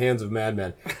violence in the hands of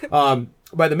madmen.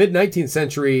 By the mid-19th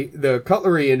century, the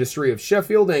cutlery industry of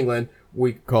Sheffield, England,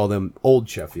 we call them Old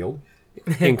Sheffield,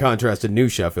 in contrast to New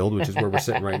Sheffield, which is where we're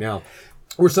sitting right now,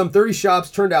 where some 30 shops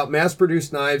turned out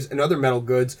mass-produced knives and other metal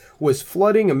goods, was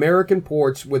flooding American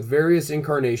ports with various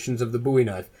incarnations of the Bowie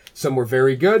knife. Some were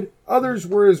very good, others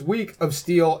were as weak of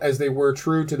steel as they were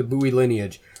true to the Bowie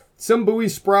lineage. Some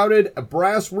Bowies sprouted a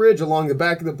brass ridge along the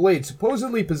back of the blade,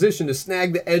 supposedly positioned to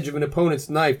snag the edge of an opponent's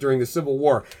knife during the Civil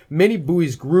War. Many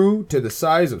Bowies grew to the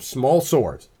size of small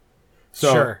swords.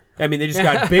 So, sure. They just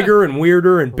got bigger and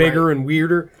weirder and bigger and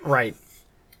weirder. Right.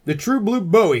 The true blue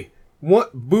Bowie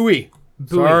What? Bowie.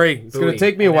 Sorry, it's going Bowie. to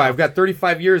take me a I while. know. I've got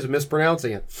 35 years of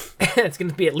mispronouncing it. It's going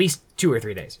to be at least 2 or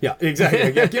 3 days. Yeah,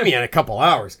 exactly. Yeah, give me in a couple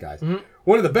hours, guys.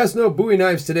 One of the best known Bowie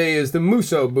knives today is the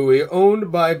Musso Bowie,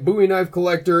 owned by Bowie knife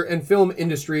collector and film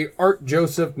industry Art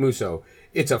Joseph Musso.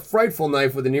 It's a frightful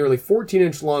knife with a nearly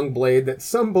 14-inch long blade that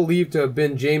some believe to have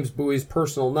been James Bowie's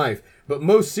personal knife. But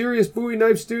most serious Bowie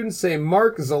knife students say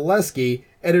Mark Zaleski,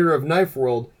 editor of Knife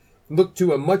World, looked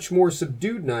to a much more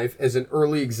subdued knife as an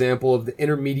early example of the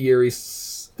intermediary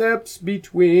steps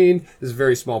between... This is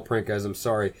very small print, guys. I'm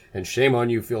sorry. And shame on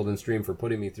you, Field and Stream, for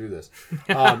putting me through this.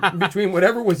 Between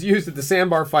whatever was used at the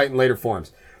sandbar fight in later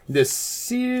forms. The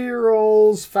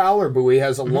Searles Fowler Bowie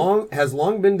has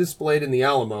long been displayed in the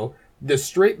Alamo. The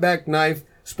straight-back knife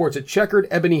sports a checkered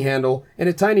ebony handle and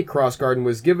a tiny crossguard and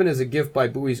was given as a gift by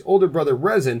Bowie's older brother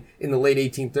Resin in the late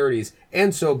 1830s,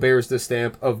 and so bears the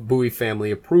stamp of Bowie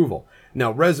family approval.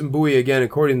 Now, Resin Bowie, again,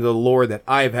 according to the lore that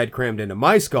I've had crammed into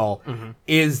my skull,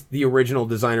 is the original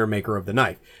designer maker of the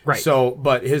knife. Right. So,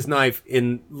 but his knife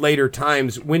in later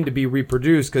times went to be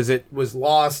reproduced because it was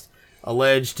lost,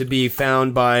 alleged to be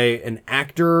found by an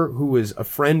actor who was a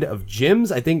friend of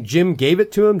Jim's. I think Jim gave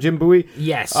it to him, Jim Bowie.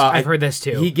 Yes, I've heard this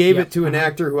too. He gave Yep. it to an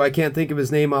actor who I can't think of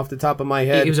his name off the top of my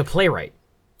head. He was a playwright.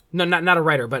 No, not a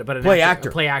writer, but an Play actor. actor.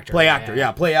 A play actor. Play actor,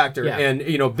 yeah, play actor. Yeah.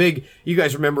 And, big, you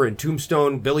guys remember in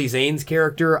Tombstone, Billy Zane's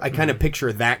character? I kind of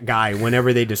picture that guy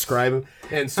whenever they describe him.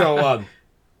 And so,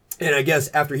 and I guess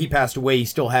after he passed away, he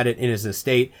still had it in his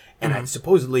estate. And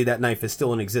supposedly that knife is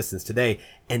still in existence today.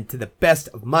 And to the best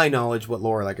of my knowledge, what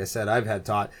lore, like I said, I've had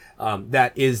taught,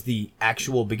 that is the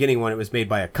actual beginning one. It was made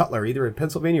by a cutler, either in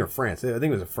Pennsylvania or France. I think it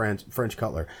was a French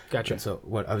cutler. Gotcha. And so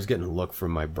I was getting a look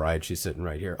from my bride. She's sitting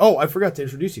right here. Oh, I forgot to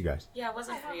introduce you guys. Yeah, it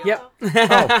wasn't for you.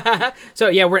 Yep. So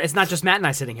yeah, it's not just Matt and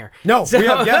I sitting here. No, So- we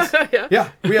have guests.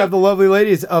 Yeah, we have the lovely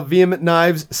ladies of Vehement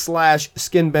Knives /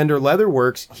 Skinbender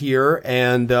Leatherworks here,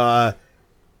 and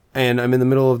I'm in the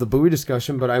middle of the Bowie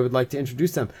discussion, but I would like to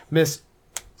introduce them.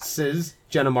 Mrs.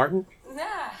 Jenna Martin.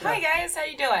 Yeah. Hi guys, how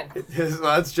you doing?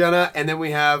 That's Jenna, and then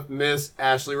we have Miss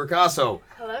Ashley Ricasso.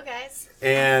 Hello guys.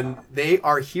 And they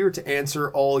are here to answer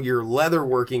all your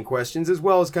leatherworking questions, as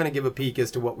well as kind of give a peek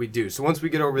as to what we do. So once we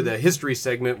get over the history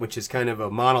segment, which is kind of a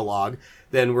monologue,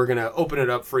 then we're going to open it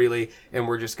up freely, and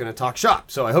we're just going to talk shop.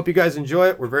 So I hope you guys enjoy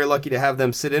it. We're very lucky to have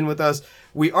them sit in with us.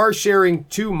 We are sharing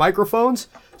 2 microphones,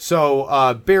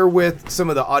 so bear with some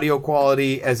of the audio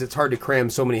quality, as it's hard to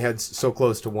cram so many heads so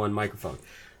close to one microphone.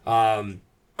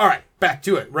 All right, back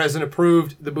to it. Resin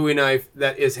approved the Bowie knife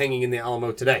that is hanging in the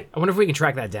Alamo today. I wonder if we can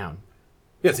track that down.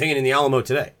 Yeah, it's hanging in the Alamo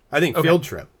today. I think Okay. field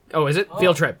trip. Oh, is it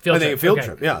field trip? Field I think trip. a field Okay.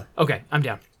 trip, yeah. Okay, I'm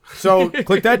down. So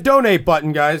click that donate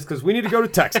button, guys, because we need to go to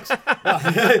Texas.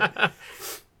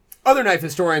 Other knife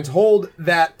historians hold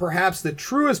that perhaps the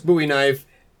truest Bowie knife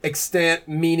extant,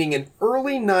 meaning an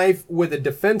early knife with a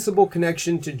defensible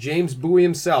connection to James Bowie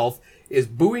himself, is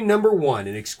Bowie No. 1,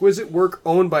 an exquisite work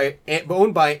owned by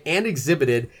and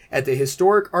exhibited at the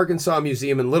historic Arkansas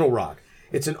Museum in Little Rock.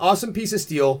 It's an awesome piece of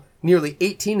steel, nearly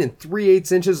 18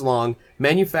 3/8 inches long,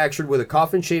 manufactured with a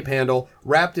coffin-shaped handle,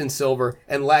 wrapped in silver,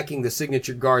 and lacking the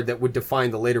signature guard that would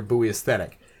define the later Bowie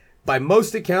aesthetic. By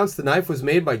most accounts, the knife was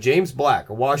made by James Black,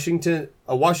 a Washington,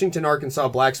 Arkansas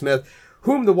blacksmith,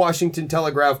 whom the Washington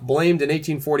Telegraph blamed in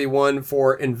 1841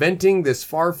 for inventing this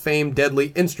far-famed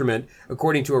deadly instrument,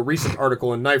 according to a recent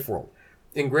article in Knife World.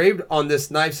 Engraved on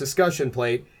this knife's escutcheon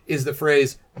plate is the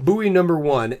phrase Bowie No.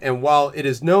 1, and while it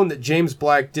is known that James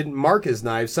Black didn't mark his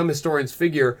knife, some historians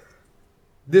figure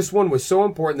this one was so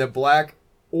important that Black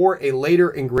or a later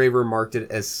engraver marked it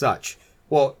as such.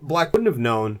 Well, Black wouldn't have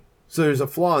known, so there's a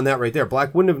flaw in that right there.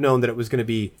 Black wouldn't have known that it was going to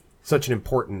be such an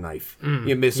important knife.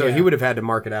 So yeah. he would have had to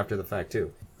mark it after the fact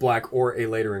too. Black or a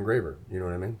later engraver, you know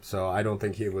what I mean? So I don't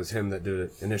think it was him that did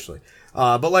it initially.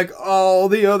 But like all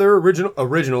the other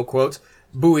original quotes,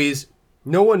 Bowie's,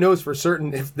 no one knows for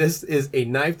certain if this is a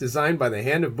knife designed by the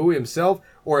hand of Bowie himself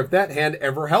or if that hand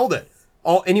ever held it.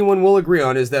 All anyone will agree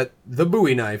on is that the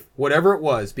Bowie knife, whatever it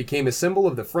was, became a symbol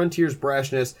of the frontier's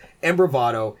brashness and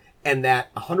bravado, and that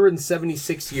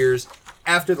 176 years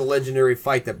after the legendary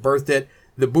fight that birthed it,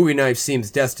 the Bowie knife seems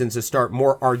destined to start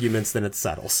more arguments than it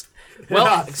settles.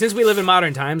 Well, since we live in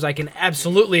modern times, I can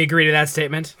absolutely agree to that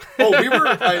statement. We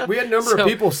had a number of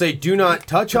people say, do not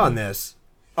touch on this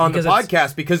on the Because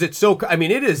it's- podcast because it's so, I mean,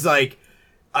 it is like,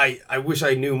 I wish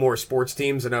I knew more sports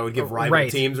teams and I would give rival Right.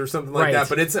 teams or something like Right. that,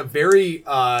 but it's a very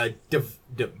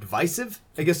divisive,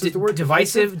 I guess is the word.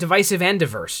 Divisive and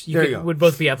diverse. There you go. Would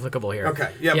both be applicable here. Okay,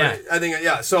 yeah, Yeah. but I think,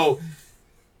 yeah, so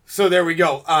So there we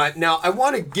go. Now, I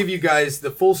want to give you guys the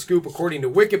full scoop according to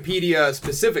Wikipedia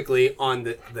specifically on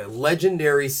the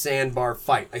legendary sandbar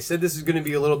fight. I said this is going to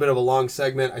be a little bit of a long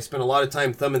segment. I spent a lot of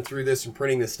time thumbing through this and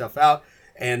printing this stuff out.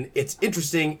 And it's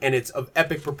interesting and it's of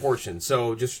epic proportion.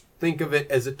 So just think of it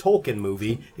as a Tolkien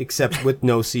movie, except with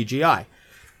no CGI.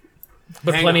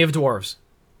 But plenty of dwarves.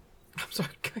 I'm sorry.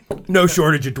 No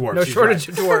shortage of dwarves. No shortage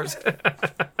of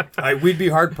dwarves. We'd be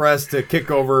hard pressed to kick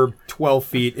over 12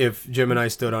 feet if Jim and I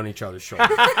stood on each other's shoulders.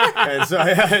 And so,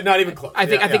 not even close. I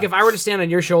think if I were to stand on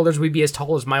your shoulders, we'd be as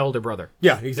tall as my older brother.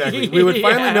 Yeah, exactly. We would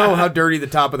finally know how dirty the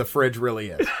top of the fridge really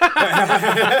is.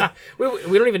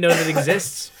 We don't even know that it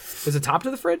exists. There's a top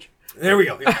to the fridge? There we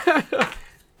go.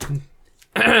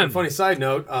 Funny side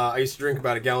note, I used to drink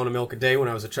about a gallon of milk a day when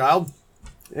I was a child.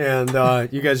 And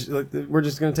you guys, we're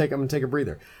just going to take a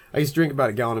breather. I used to drink about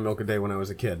a gallon of milk a day when I was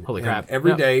a kid. Holy crap.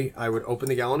 Every day I would open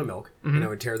the gallon of milk and I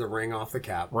would tear the ring off the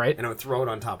cap. Right. And I would throw it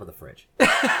on top of the fridge.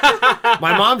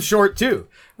 My mom's short too.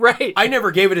 Right. I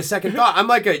never gave it a second thought. I'm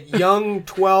like a young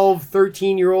 12,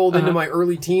 13-year-old into my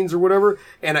early teens or whatever.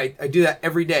 And I do that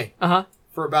every day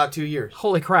for about 2 years.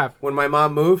 Holy crap. When my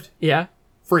mom moved, Yeah.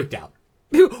 freaked out.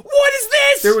 What is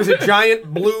this? There was a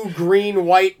giant blue, green,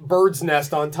 white bird's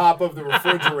nest on top of the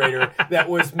refrigerator that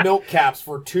was milk caps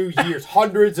for 2 years.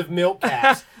 Hundreds of milk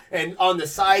caps. And on the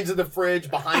sides of the fridge,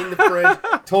 behind the fridge.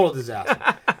 Total disaster.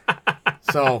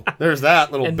 So there's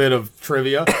that little bit of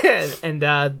trivia. And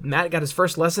Matt got his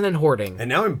first lesson in hoarding. And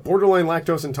now I'm borderline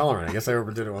lactose intolerant. I guess I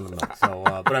overdid it on the milk. So,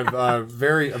 but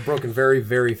I've broken very,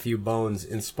 very few bones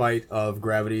in spite of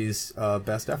gravity's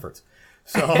best efforts.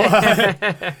 So...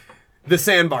 The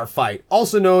sandbar fight,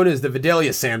 also known as the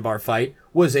Vidalia sandbar fight,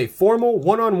 was a formal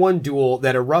one-on-one duel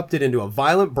that erupted into a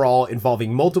violent brawl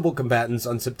involving multiple combatants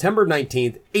on September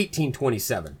 19th,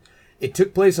 1827. It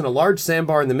took place on a large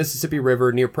sandbar in the Mississippi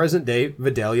River near present-day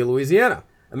Vidalia, Louisiana.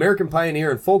 American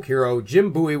pioneer and folk hero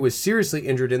Jim Bowie was seriously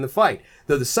injured in the fight.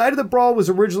 Though the site of the brawl was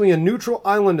originally a neutral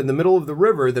island in the middle of the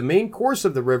river, the main course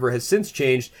of the river has since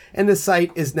changed, and the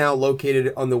site is now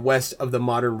located on the west of the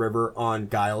modern river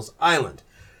on Giles Island.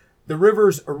 The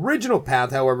river's original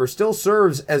path, however, still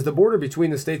serves as the border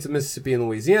between the states of Mississippi and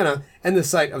Louisiana, and the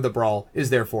site of the brawl is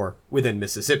therefore within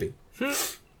Mississippi.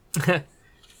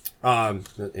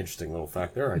 Interesting little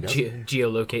fact there, I guess.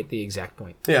 Geolocate the exact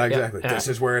point. Yeah, exactly. Yeah. This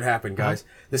is where it happened, guys.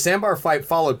 The sandbar fight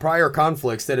followed prior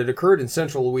conflicts that had occurred in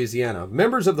central Louisiana.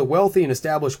 Members of the wealthy and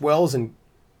established Wells and...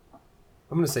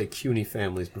 I'm going to say CUNY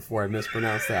families before I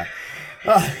mispronounce that.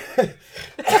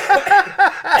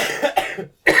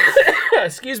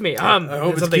 Excuse me. I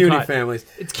hope it's CUNY families.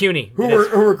 It's CUNY. Who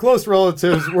were close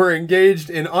relatives were engaged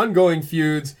in ongoing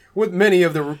feuds with many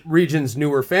of the region's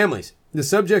newer families. The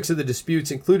subjects of the disputes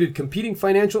included competing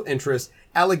financial interests,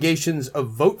 allegations of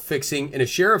vote fixing in a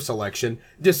sheriff's election,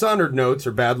 dishonored notes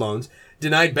or bad loans,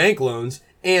 denied bank loans,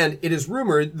 and, it is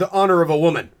rumored, the honor of a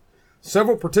woman.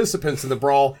 Several participants in the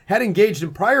brawl had engaged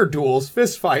in prior duels,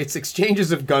 fistfights,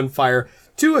 exchanges of gunfire.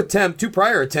 Two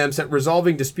prior attempts at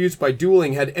resolving disputes by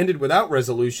dueling had ended without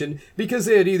resolution because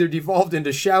they had either devolved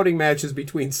into shouting matches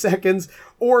between seconds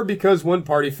or because one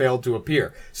party failed to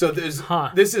appear. So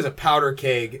this is a powder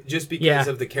keg just because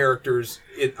of the characters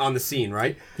on the scene,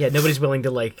 right? Yeah, nobody's willing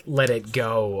to let it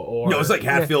go. Or No, it's like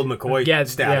Hatfield McCoy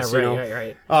status. Yeah, right, you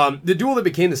know? right. The duel that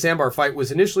became the sandbar fight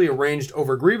was initially arranged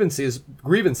over grievances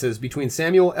between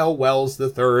Samuel L. Wells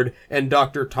III and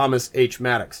Dr. Thomas H.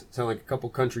 Maddox. Sound like a couple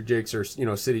country jakes or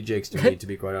city jakes to me, to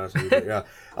be quite honest with you. But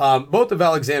yeah. Both of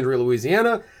Alexandria,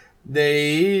 Louisiana.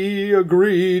 They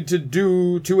agreed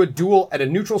to a duel at a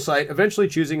neutral site, eventually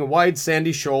choosing a wide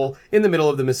sandy shoal in the middle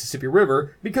of the Mississippi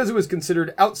River because it was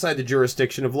considered outside the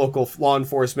jurisdiction of local law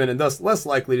enforcement and thus less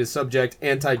likely to subject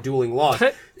anti-dueling laws.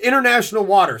 International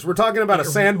waters. We're talking about a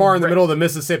sandbar in the middle of the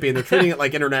Mississippi, and they're treating it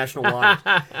like international waters.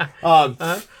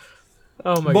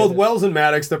 Oh my Both goodness. Wells and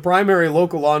Maddox, the primary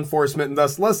local law enforcement, and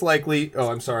thus less likely... Oh,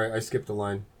 I'm sorry, I skipped a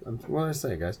line. What did I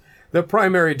say, guys? The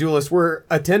primary duelists were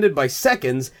attended by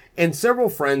seconds and several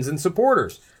friends and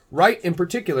supporters. Wright, in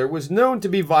particular, was known to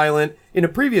be violent. In a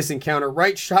previous encounter,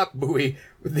 Wright shot Bowie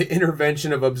with the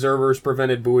intervention of observers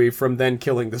prevented Bowie from then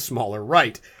killing the smaller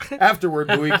Wright. Afterward,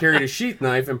 Bowie carried a sheath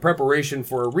knife in preparation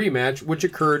for a rematch, which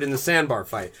occurred in the sandbar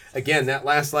fight. Again, that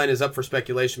last line is up for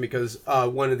speculation because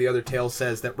one of the other tales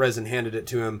says that Resin handed it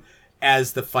to him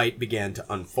as the fight began to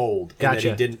unfold, and that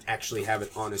he didn't actually have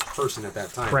it on his person at that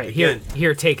time. Right, again,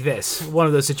 here, take this. One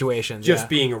of those situations. Just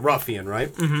being a ruffian,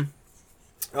 right? Mm-hmm.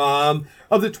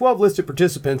 Of the 12 listed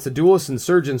participants, the duelists and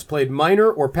surgeons played minor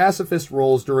or pacifist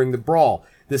roles during the brawl.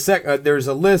 There's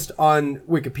a list on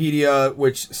Wikipedia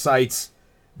which cites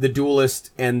the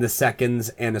duelist and the seconds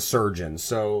and a surgeon.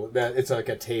 So that it's like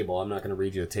a table. I'm not going to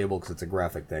read you a table because it's a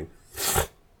graphic thing.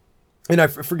 And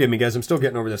forgive me, guys, I'm still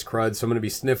getting over this crud, so I'm going to be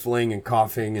sniffling and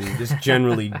coughing and just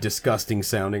generally disgusting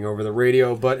sounding over the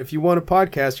radio. But if you want a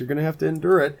podcast, you're going to have to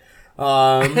endure it.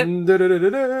 I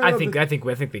think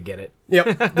they get it.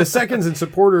 Yep. The seconds and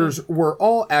supporters were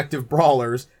all active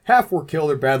brawlers. Half were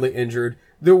killed or badly injured.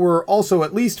 There were also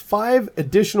at least 5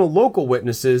 additional local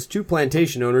witnesses, 2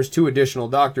 plantation owners, 2 additional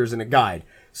doctors, and a guide.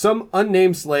 Some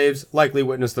unnamed slaves likely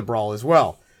witnessed the brawl as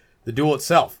well. The duel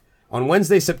itself. On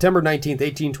Wednesday, September 19th,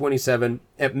 1827,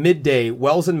 at midday,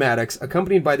 Wells and Maddox,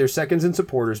 accompanied by their seconds and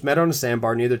supporters, met on a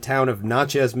sandbar near the town of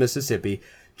Natchez, Mississippi.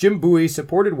 Jim Bowie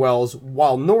supported Wells,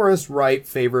 while Norris Wright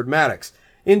favored Maddox.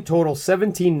 In total,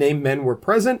 17 named men were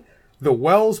present. The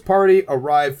Wells party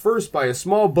arrived first by a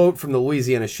small boat from the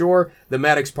Louisiana shore. The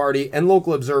Maddox party and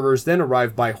local observers then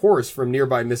arrived by horse from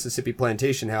nearby Mississippi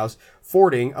Plantation House,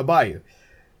 fording a bayou.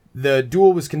 The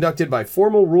duel was conducted by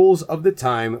formal rules of the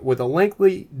time, with a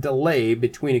lengthy delay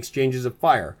between exchanges of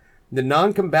fire. The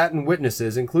non-combatant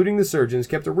witnesses, including the surgeons,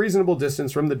 kept a reasonable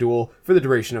distance from the duel for the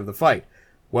duration of the fight.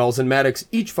 Wells and Maddox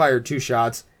each fired 2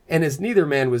 shots, and as neither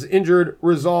man was injured,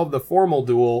 resolved the formal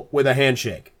duel with a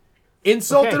handshake.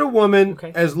 Insulted a woman,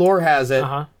 as lore has it,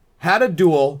 had a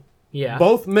duel,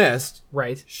 both missed,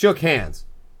 shook hands.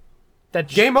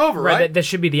 Game over, right? That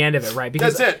should be the end of it, right?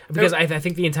 Because, that's it. Because I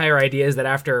think the entire idea is that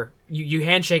after you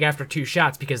handshake after 2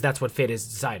 shots because that's what fate is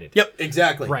decided. Yep,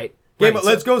 exactly. Right.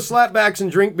 Let's go slapbacks and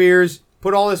drink beers.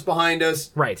 Put all this behind us.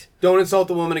 Right. Don't insult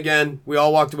the woman again. We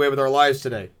all walked away with our lives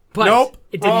today. But nope.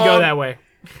 It didn't go that way.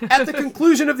 At the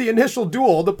conclusion of the initial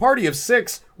duel, the party of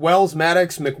 6, Wells,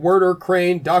 Maddox, McWhirter,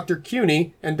 Crane, Dr.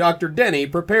 Cuny, and Dr. Denny,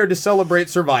 prepared to celebrate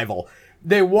survival.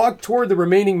 They walked toward the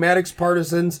remaining Maddox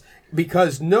partisans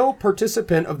because no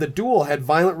participant of the duel had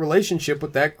violent relationship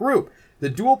with that group. The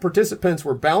duel participants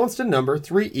were balanced in number,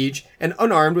 3 each, and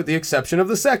unarmed with the exception of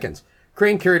the seconds.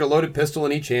 Crane carried a loaded pistol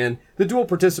in each hand. The duel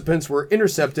participants were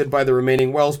intercepted by the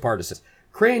remaining Wells partisans.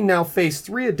 Crane now faced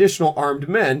 3 additional armed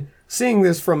men. Seeing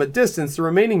this from a distance, the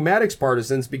remaining Maddox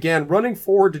partisans began running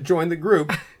forward to join the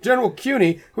group. General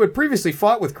Cuny, who had previously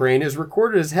fought with Crane, is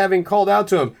recorded as having called out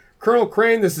to him, "Colonel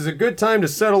Crane, this is a good time to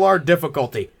settle our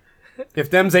difficulty."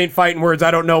 If thems ain't fighting words,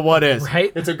 I don't know what is.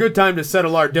 Right? It's a good time to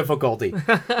settle our difficulty.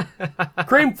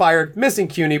 Crane fired, missing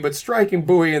Cuny, but striking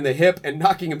Bowie in the hip and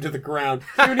knocking him to the ground.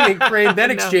 Cuny and Crane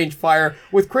then exchanged fire,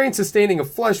 with Crane sustaining a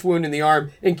flesh wound in the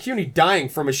arm and Cuny dying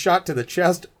from a shot to the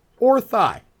chest or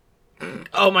thigh.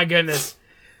 Oh my goodness.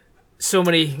 So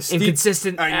many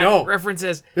inconsistent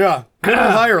references. Yeah. Middle,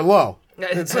 high, or low.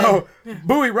 And so,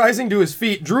 Bowie, rising to his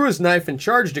feet, drew his knife and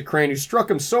charged at Crane, who struck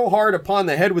him so hard upon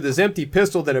the head with his empty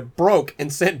pistol that it broke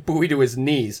and sent Bowie to his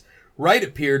knees. Wright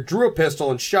appeared, drew a pistol,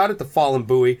 and shot at the fallen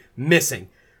Bowie, missing.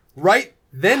 Wright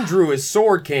then drew his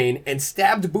sword cane and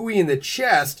stabbed Bowie in the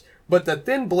chest, but the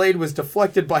thin blade was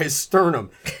deflected by his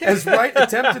sternum. As Wright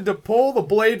attempted to pull the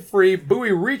blade free,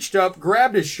 Bowie reached up,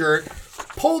 grabbed his shirt,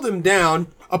 pulled him down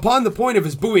upon the point of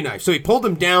his Bowie knife. So he pulled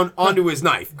him down onto his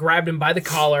knife. Grabbed him by the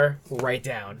collar, right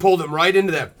down. Pulled him right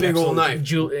into that big old knife.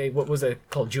 What was it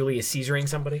called? Julius Caesaring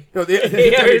somebody? No, there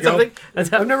you go. Something?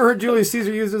 I've never heard Julius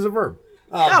Caesar used as a verb.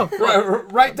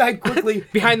 Wright died quickly.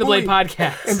 Behind the Blade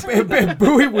podcast. And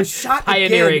Bowie was shot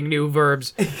Pioneering again. new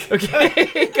verbs.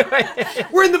 Okay, go ahead.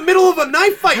 We're in the middle of a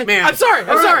knife fight, man. I'm sorry.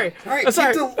 All right, keep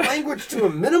the language to a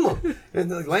minimum. And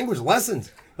the language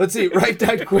lessons. Let's see. Wright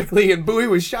died quickly, and Bowie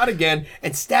was shot again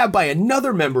and stabbed by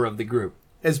another member of the group.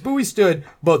 As Bowie stood,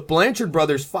 both Blanchard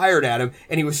brothers fired at him,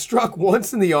 and he was struck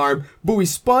once in the arm. Bowie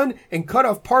spun and cut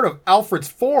off part of Alfred's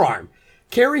forearm.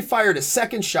 Carey fired a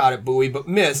second shot at Bowie, but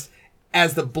missed.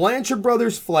 As the Blanchard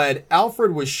brothers fled,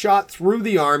 Alfred was shot through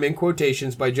the arm, in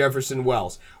quotations, by Jefferson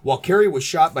Wells, while Carey was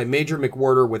shot by Major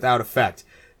McWhirter without effect.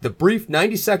 The brief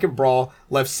 90-second brawl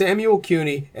left Samuel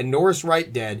Cuny and Norris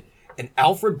Wright dead, and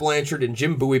Alfred Blanchard and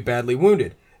Jim Bowie badly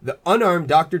wounded. The unarmed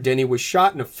Dr. Denny was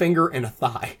shot in a finger and a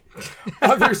thigh.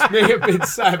 Others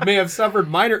may have suffered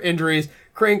minor injuries.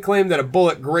 Crane claimed that a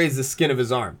bullet grazed the skin of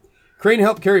his arm. Crane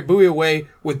helped carry Bowie away,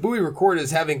 with Bowie recorded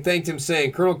as having thanked him,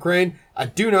 saying, "Colonel Crane, I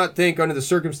do not think under the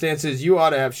circumstances you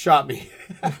ought to have shot me."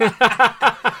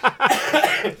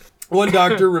 One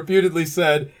doctor reputedly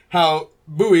said, "How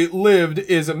Bowie lived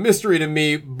is a mystery to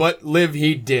me, but live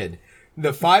he did."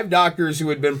 The 5 doctors who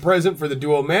had been present for the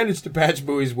duel managed to patch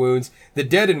Bowie's wounds. The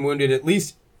dead and wounded, at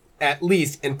least,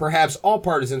 and perhaps all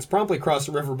partisans, promptly crossed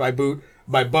the river by boat.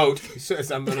 I'm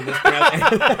going to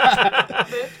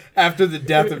mispronounce after the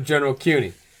death of General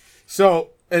Cuny. So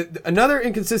another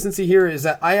inconsistency here is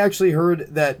that I actually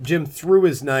heard that Jim threw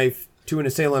his knife to an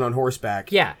assailant on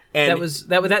horseback. Yeah, And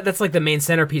that's like the main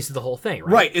centerpiece of the whole thing,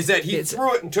 right? Right, is that he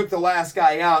threw it and took the last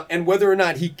guy out, and whether or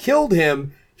not he killed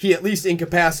him, he at least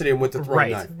incapacitated him with the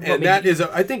throwing knife. And that is,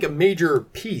 I think, a major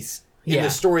piece in the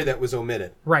story that was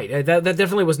omitted. Right, that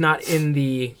definitely was not in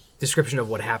the description of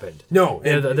what happened. No.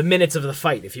 The minutes of the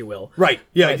fight, if you will. Right,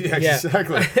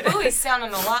 exactly. Oh, he's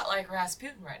sounding a lot like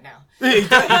Rasputin right now. He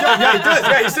does.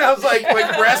 Yeah, he sounds like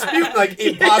Rasputin, like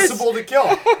impossible to kill.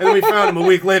 And then we found him a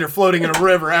week later floating in a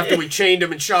river after we chained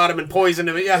him and shot him and poisoned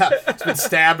him. Yeah, he's been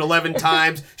stabbed 11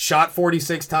 times, shot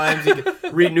 46 times. He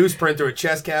could read newsprint through a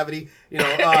chest cavity.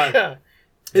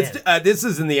 This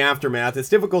is in the aftermath. It's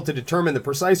difficult to determine the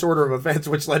precise order of events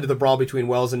which led to the brawl between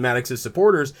Wells and Maddox's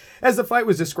supporters, as the fight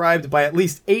was described by at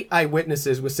least 8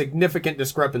 eyewitnesses with significant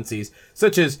discrepancies,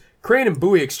 such as Crane and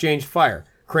Bowie exchanged fire.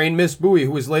 Crane missed Bowie,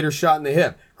 who was later shot in the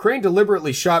hip. Crane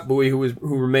deliberately shot Bowie, who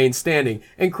remained standing,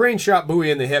 and Crane shot Bowie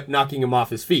in the hip, knocking him off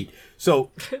his feet.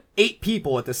 So, 8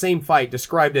 people at the same fight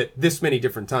described it this many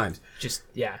different times.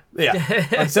 Yeah.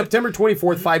 On September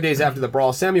 24th, 5 days after the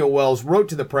brawl, Samuel Wells wrote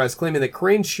to the press claiming that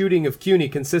Crane's shooting of Cuny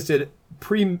constituted.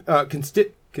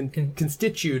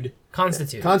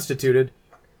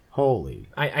 Holy.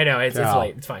 I know, it's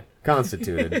late. It's fine.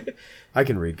 Constituted. I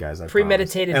can read, guys.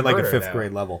 Premeditated at like murder, a 5th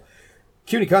grade level.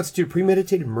 Cuny constituted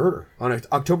premeditated murder. On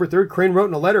October 3rd, Crane wrote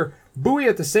in a letter, Bowie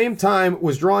at the same time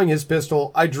was drawing his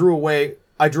pistol. I drew away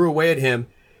at him.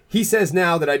 He says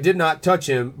now that I did not touch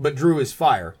him, but drew his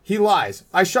fire. He lies.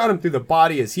 I shot him through the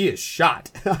body as he is shot.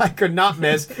 I could not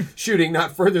miss, shooting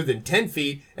not further than 10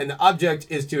 feet, and the object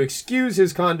is to excuse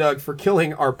his conduct for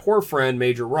killing our poor friend,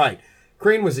 Major Wright.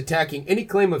 Crane was attacking any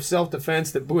claim of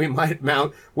self-defense that Bowie might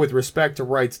mount with respect to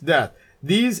Wright's death.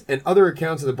 These and other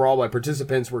accounts of the brawl by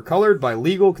participants were colored by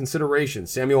legal considerations.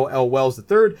 Samuel L. Wells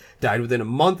III died within a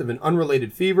month of an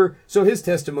unrelated fever, so his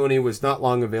testimony was not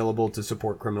long available to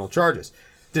support criminal charges.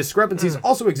 Discrepancies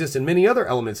also exist in many other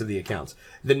elements of the accounts.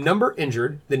 The number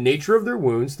injured, the nature of their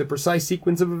wounds, the precise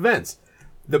sequence of events.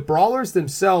 The brawlers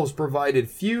themselves provided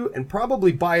few and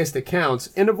probably biased accounts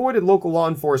and avoided local law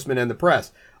enforcement and the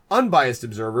press. Unbiased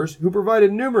observers, who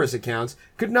provided numerous accounts,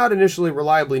 could not initially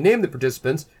reliably name the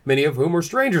participants, many of whom were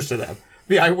strangers to them.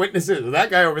 The eyewitnesses, that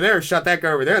guy over there shot that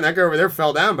guy over there, and that guy over there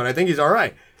fell down, but I think he's all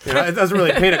right. It doesn't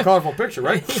really paint a colorful picture,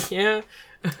 right? Yeah.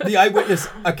 The eyewitness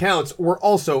accounts were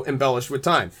also embellished with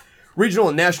time. Regional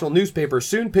and national newspapers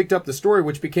soon picked up the story,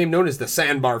 which became known as the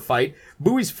Sandbar Fight.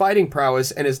 Bowie's fighting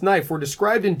prowess and his knife were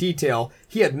described in detail.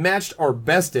 He had matched or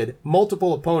bested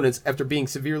multiple opponents after being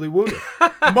severely wounded.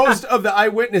 Most of the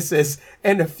eyewitnesses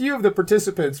and a few of the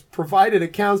participants provided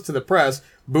accounts to the press.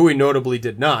 Bowie notably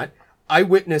did not.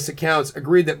 Eyewitness accounts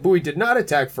agreed that Bowie did not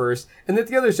attack first, and that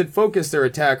the others had focused their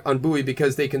attack on Bowie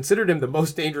because they considered him the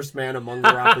most dangerous man among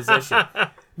their opposition.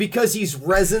 Because he's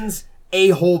Resin's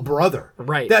a-hole brother.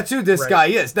 Right. That's who this guy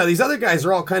is. Now, these other guys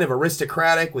are all kind of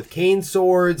aristocratic with cane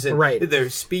swords and their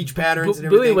speech patterns and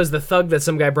everything. Bowie was the thug that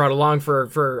some guy brought along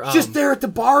for just there at the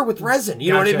bar with Resin.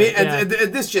 You know what I mean? Yeah. And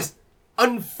this just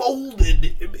unfolded,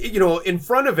 in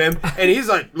front of him, and he's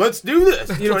like, let's do this.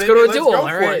 Let's go to a duel. All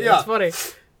right. That's funny.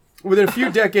 Within a few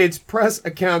decades, press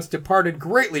accounts departed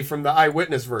greatly from the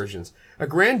eyewitness versions. A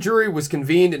grand jury was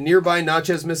convened in nearby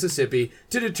Natchez, Mississippi,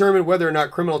 to determine whether or not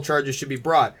criminal charges should be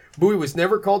brought. Bowie was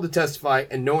never called to testify,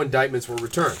 and no indictments were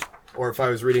returned. Or if I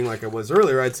was reading like I was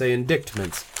earlier, I'd say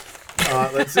indictments.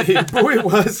 Let's see. Bowie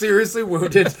was seriously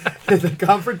wounded in the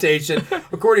confrontation.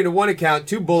 According to one account,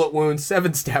 2 bullet wounds,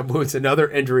 7 stab wounds, and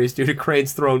other injuries due to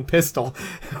Crane's thrown pistol.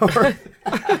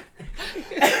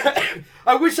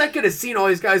 I wish I could have seen all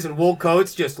these guys in wool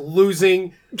coats just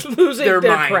losing their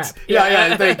minds. Crap.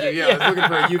 Yeah, thank you. Yeah, I was looking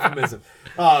for a euphemism.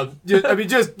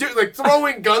 Just like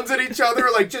throwing guns at each other,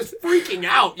 like just freaking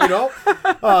out,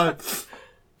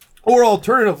 Or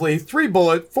alternatively, 3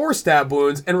 bullet, 4 stab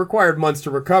wounds, and required months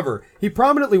to recover. He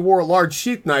prominently wore a large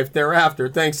sheath knife thereafter,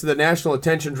 thanks to the national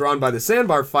attention drawn by the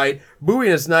Sandbar Fight. Bowie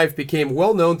and his knife became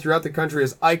well known throughout the country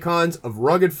as icons of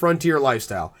rugged frontier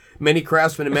lifestyle. Many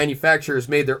craftsmen and manufacturers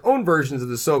made their own versions of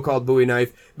the so-called Bowie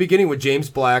knife, beginning with James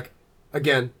Black.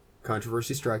 Again,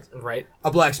 controversy strikes. Right.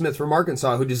 A blacksmith from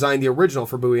Arkansas who designed the original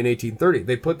for Bowie in 1830.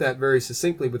 They put that very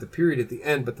succinctly with a period at the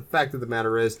end, but the fact of the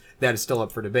matter is that is still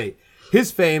up for debate.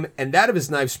 His fame and that of his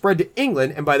knife spread to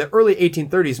England, and by the early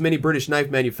 1830s, many British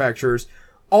knife manufacturers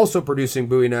also producing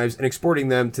Bowie knives and exporting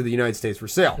them to the United States for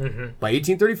sale. Mm-hmm. By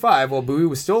 1835, while Bowie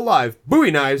was still alive,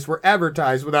 Bowie knives were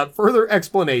advertised without further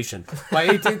explanation. By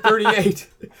 1838,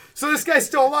 so this guy's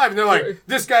still alive, and they're like,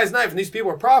 this guy's knife, and these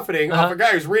people are profiting off a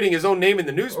guy who's reading his own name in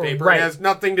the newspaper and has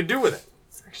nothing to do with it.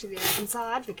 It's actually the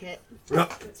Arkansas Advocate. I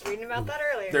was reading about that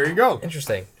earlier. There you go.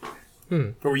 Interesting.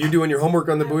 Or were you doing your homework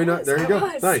on the Bowie knife? There you go.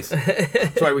 Nice.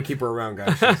 That's why we keep her around,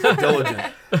 guys. She's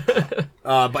diligent.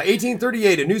 By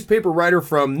 1838, a newspaper writer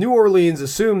from New Orleans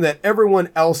assumed that everyone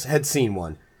else had seen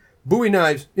one. Bowie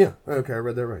knives. Yeah, okay, I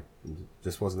read that right.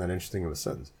 Just wasn't that interesting of a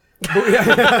sentence.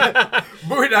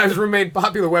 Bowie knives remained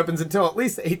popular weapons until at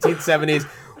least the 1870s,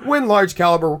 when large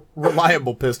caliber,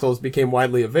 reliable pistols became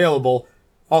widely available.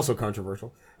 Also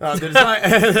controversial.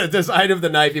 The design of the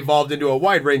knife evolved into a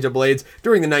wide range of blades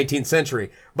during the 19th century.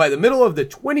 By the middle of the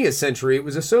 20th century, it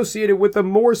was associated with a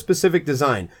more specific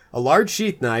design. A large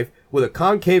sheath knife with a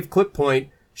concave clip point,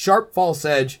 sharp false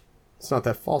edge. It's not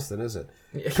that false then, is it?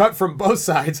 Cut from both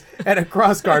sides, and a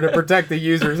crossguard to protect the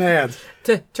user's hands.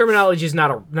 Terminology is not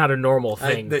a normal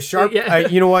thing. The sharp.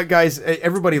 You know what, guys?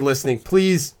 Everybody listening,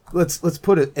 please let's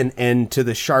put an end to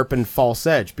the sharpened false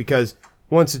edge, because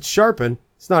once it's sharpened,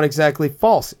 it's not exactly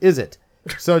false, is it?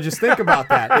 So just think about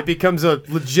that. It becomes a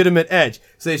legitimate edge.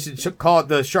 So they should call it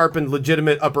the sharpened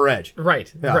legitimate upper edge.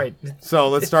 Right. Yeah. Right. So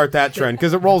let's start that trend,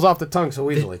 because it rolls off the tongue so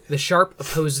easily. The sharp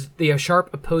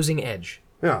opposing edge.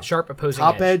 Yeah. Sharp opposing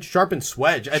Top edge, sharpened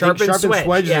swedge. I think Sharpened sharpened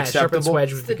swedge is Yeah, acceptable.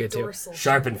 sharpened swedge would be good too.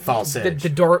 Sharpened false edge.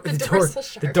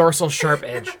 The dorsal sharp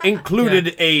edge.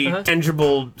 Included a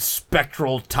tangible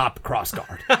spectral top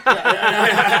crossguard.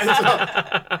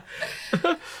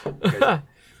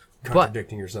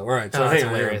 Contradicting yourself. All right, so that's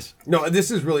hang on. hilarious. No, this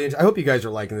is really interesting. I hope you guys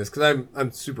are liking this, because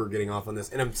I'm super getting off on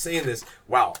this, and I'm saying this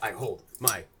while I hold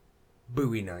my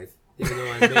Bowie knife. Even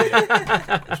though I made it,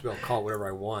 I should be able to call it whatever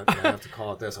I want, but I have to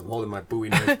call it this. I'm holding my Bowie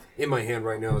knife in my hand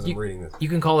right now as I'm reading this. You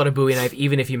can call it a Bowie knife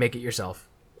even if you make it yourself.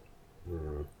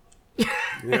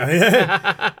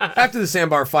 After the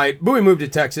sandbar fight, Bowie moved to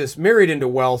Texas, married into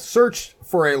wealth, searched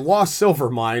for a lost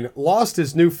silver mine, lost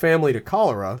his new family to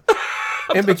cholera,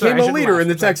 and became a leader in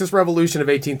the Texas Revolution of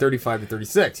 1835 to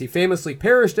 36. He famously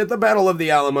perished at the Battle of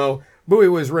the Alamo. Bowie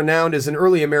was renowned as an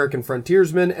early American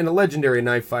frontiersman and a legendary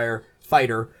knife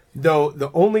fighter, though the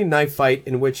only knife fight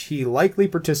in which he likely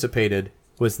participated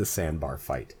was the sandbar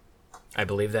fight. I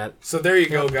believe that. So there you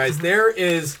go, guys. There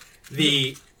is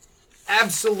the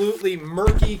absolutely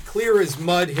murky, clear as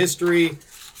mud history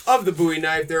of the Bowie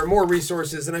knife. There are more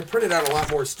resources, and I printed out a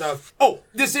lot more stuff. Oh,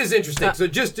 this is interesting. So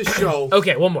just to show...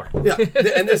 Okay, one more. Yeah,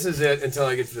 and this is it until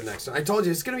I get to the next one. I told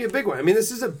you, it's going to be a big one. I mean, this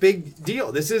is a big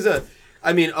deal. This is a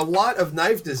lot of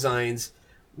knife designs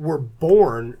were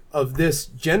born of this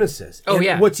genesis. Oh, and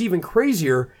yeah. What's even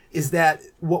crazier is that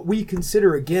what we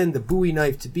consider, again, the Bowie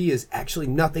knife to be is actually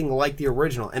nothing like the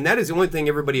original. And that is the only thing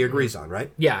everybody agrees on,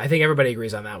 right? Yeah, I think everybody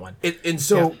agrees on that one.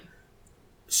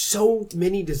 So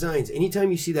many designs.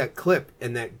 Anytime you see that clip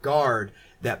and that guard,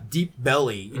 that deep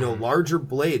belly, larger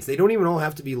blades, they don't even all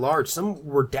have to be large. Some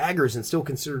were daggers and still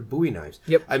considered Bowie knives.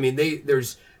 Yep. I mean,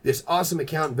 there's this awesome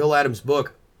account in Bill Adams'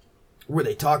 book where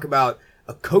they talk about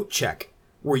a coat check,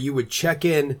 where you would check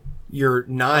in your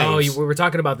knives. We were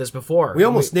talking about this before. We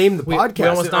almost named the podcast. We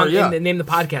almost named the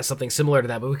podcast something similar to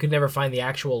that, but we could never find the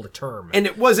actual term. And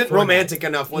it wasn't romantic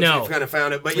enough once we kind of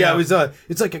found it. But yeah, it was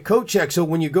it's like a coat check. So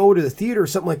when you go to the theater or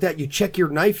something like that, you check your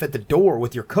knife at the door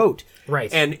with your coat.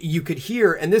 Right. And you could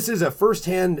hear, and this is a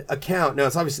first-hand account. Now,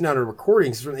 it's obviously not a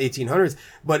recording, it's from the 1800s,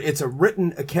 but it's a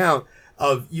written account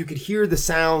of, you could hear the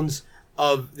sounds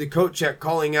of the coat check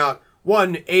calling out,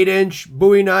 1 8-inch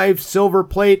Bowie knife, silver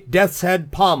plate, death's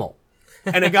head pommel.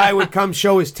 And a guy would come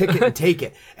show his ticket and take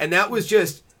it. And that was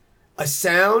just a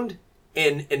sound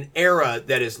in an era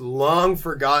that is long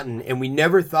forgotten. And we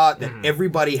never thought that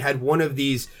everybody had one of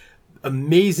these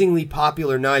amazingly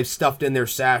popular knives stuffed in their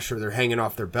sash or they're hanging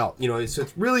off their belt. So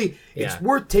it's really, it's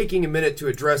worth taking a minute to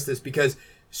address this, because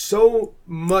so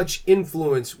much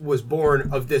influence was born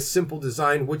of this simple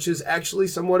design, which is actually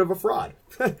somewhat of a fraud.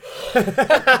 It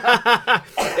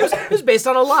was based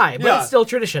on a lie, but it's still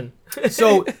tradition.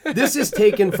 So this is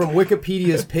taken from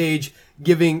Wikipedia's page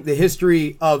giving the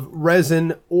history of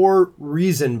resin or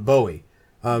resin Bowie.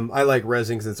 I like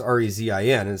resin because it's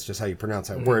R-E-Z-I-N, and it's just how you pronounce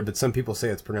that word, but some people say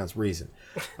it's pronounced reason.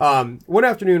 One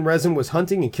afternoon, Resin was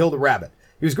hunting and killed a rabbit.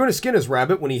 He was going to skin his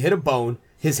rabbit when he hit a bone.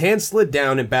 His hand slid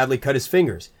down and badly cut his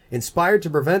fingers. Inspired to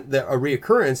prevent a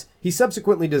reoccurrence, he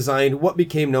subsequently designed what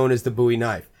became known as the Bowie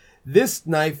knife. This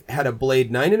knife had a blade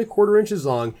 9 1/4 inches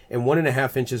long and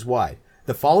 1.5 inches wide.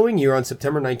 The following year, on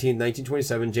September 19,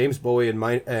 1927, James Bowie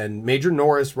and Major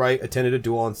Norris Wright attended a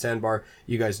duel on Sandbar.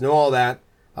 You guys know all that.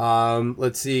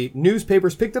 Let's see.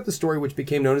 Newspapers picked up the story, which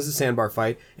became known as the Sandbar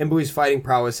fight, and Bowie's fighting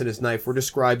prowess and his knife were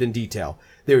described in detail.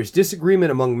 There is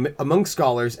disagreement among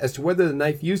scholars as to whether the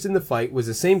knife used in the fight was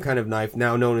the same kind of knife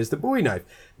now known as the Bowie knife.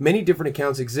 Many different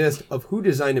accounts exist of who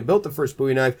designed and built the first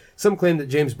Bowie knife. Some claim that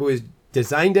James Bowie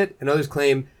designed it, and others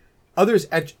claim Others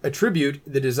attribute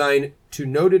the design to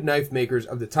noted knife makers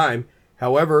of the time.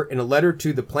 However, in a letter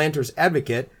to the Planter's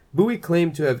Advocate, Bowie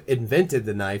claimed to have invented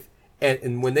the knife.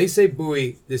 And when they say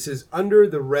Bowie, this is under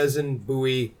the Resin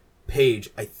Bowie page.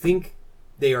 I think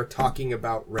they are talking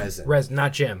about resin.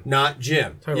 Not Jim. Not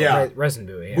Jim. Talking Yeah. about Resin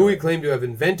Bowie. Yeah, Bowie right. claimed to have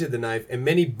invented the knife, and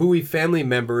many Bowie family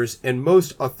members and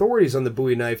most authorities on the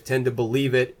Bowie knife tend to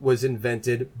believe it was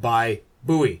invented by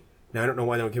Bowie. Now, I don't know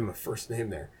why they don't give him a first name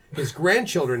there. His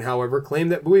grandchildren, however, claim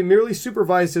that Bowie merely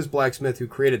supervised his blacksmith who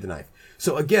created the knife.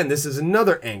 So again, this is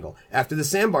another angle. After the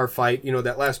sandbar fight,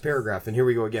 that last paragraph, and here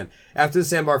we go again. After the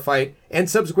sandbar fight and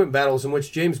subsequent battles in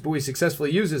which James Bowie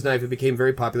successfully used his knife, it became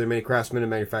very popular in many craftsmen and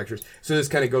manufacturers. So this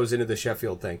kind of goes into the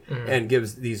Sheffield thing and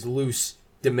gives these loose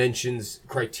dimensions,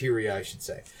 criteria, I should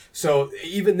say. So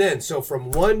even then,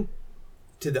 from one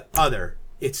to the other,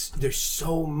 there's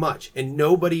so much, and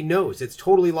nobody knows. It's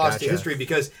totally lost to history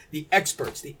because the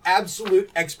experts, the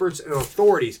absolute experts and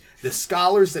authorities, the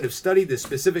scholars that have studied this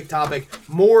specific topic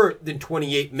more than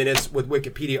 28 minutes with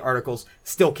Wikipedia articles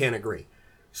still can't agree.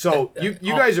 So you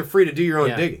guys are free to do your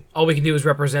own digging. All we can do is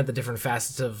represent the different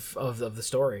facets of the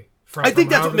story. I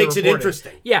think that's what makes it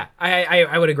interesting. Yeah,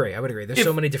 I would agree. There's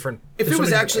so many different. If it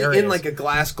was actually in like a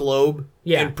glass globe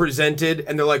and presented,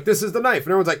 and they're like, "This is the knife," and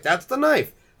everyone's like, "That's the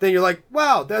knife," then you're like,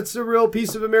 wow, that's a real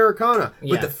piece of Americana.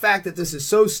 Yeah. But the fact that this is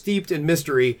so steeped in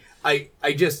mystery, I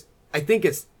think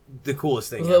it's the coolest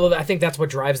thing. Well, I think that's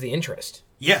what drives the interest.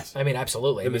 Yes. I mean,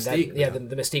 absolutely. The mystique.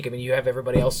 The mystique. I mean, you have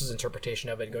everybody else's interpretation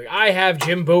of it going, I have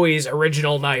Jim Bowie's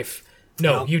original knife.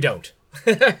 No, you don't.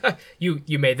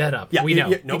 you made that up. Yeah, we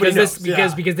know. Nobody knows.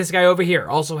 Because this guy over here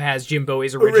also has Jim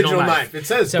Bowie's original knife. It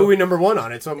says Bowie #1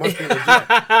 on it, so it must be legit.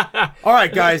 All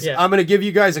right, guys, I'm going to give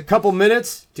you guys a couple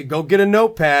minutes to go get a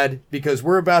notepad because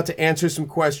we're about to answer some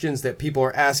questions that people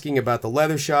are asking about the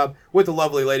leather shop with the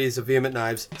lovely ladies of Vehement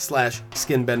Knives /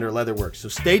 Skinbender Leatherworks. So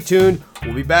stay tuned.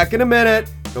 We'll be back in a minute.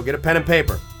 Go get a pen and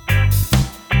paper.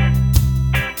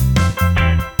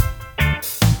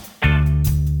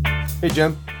 Hey,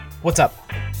 Jim. What's up?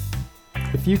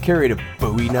 If you carried a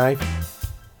Bowie knife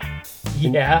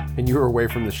Yeah. and you were away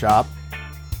from the shop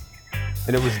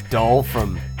and it was dull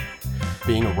from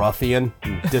being a ruffian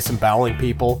and disemboweling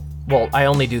people, Well, I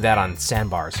only do that on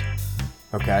sandbars.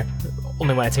 okay.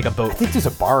 Only when I take a boat. I think there's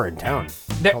a bar in town.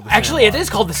 called the Actually, it Sandbar. is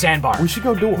called the sandbar. We should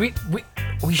go do it.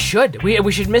 We should.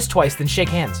 We should miss twice, then shake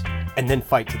hands, And then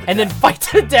fight to the and then death. fight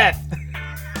to death.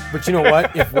 But you know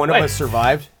what? If one of us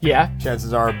survived, Yeah,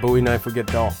 chances are a Bowie knife would get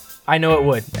dull. I know it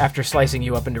would. After slicing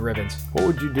you up into ribbons. What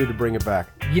would you do to bring it back?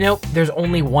 There's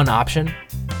only one option.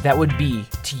 That would be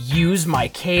to use my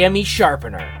KME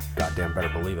sharpener. Goddamn, better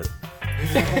believe it.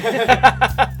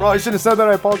 Well, I should have said that.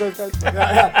 I apologize,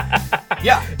 guys.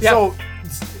 Yeah. So,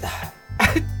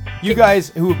 you guys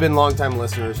who have been longtime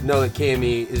listeners know that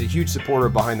KME is a huge supporter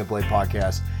of Behind the Blade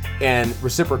podcast, and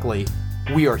reciprocally,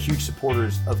 we are huge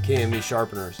supporters of KME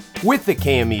sharpeners. With the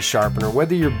KME sharpener,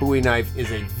 whether your Bowie knife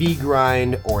is a V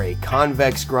grind or a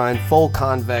convex grind, full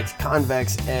convex,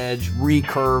 convex edge,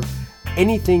 recurve,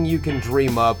 anything you can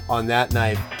dream up on that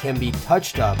knife can be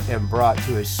touched up and brought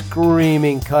to a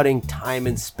screaming, cutting time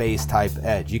and space type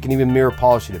edge. You can even mirror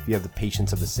polish it if you have the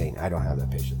patience of a saint. I don't have that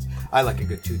patience. I like a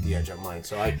good toothy edge on mine,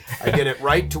 so I get it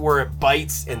right to where it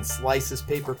bites and slices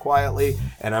paper quietly,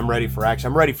 and I'm ready for action.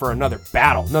 I'm ready for another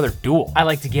battle, another duel. I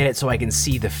like to get it so I can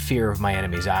see the fear of my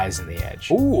enemy's eyes in the edge.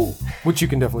 Ooh, which you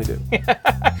can definitely do.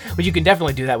 But you can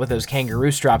definitely do that with those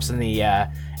kangaroo straps in the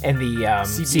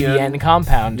CBN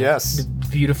compound. Yes.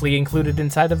 Beautifully included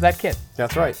inside of that kit.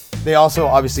 That's right. They also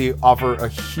obviously offer a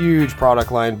huge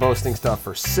product line boasting stuff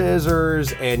for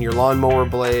scissors and your lawnmower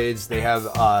blades. They have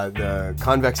the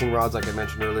convexing rods, like I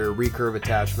mentioned earlier, recurve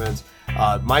attachments.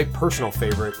 My personal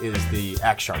favorite is the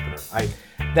axe sharpener. I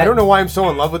don't know why I'm so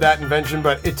in love with that invention,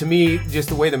 but to me, just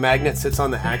the way the magnet sits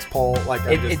on the axe pole, like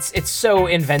It's so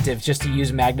inventive just to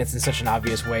use magnets in such an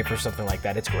obvious way for something like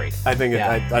that. It's great. I think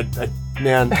Yeah.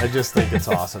 I just think it's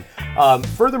awesome.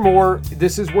 Furthermore,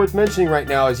 this is worth mentioning right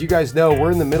now. As you guys know,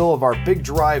 we're in the middle of our big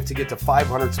drive to get to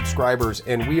 500 subscribers,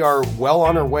 and we are well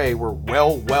on our way. We're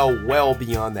well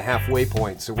beyond the halfway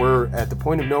point. So we're at the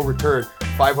point of no return.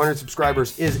 500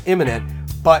 subscribers is imminent,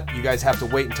 but you guys have to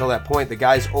wait until that point. The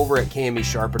guys over at KME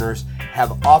Sharpeners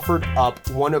have offered up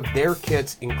one of their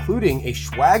kits, including a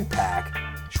swag pack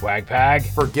Swag pack.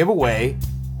 for giveaway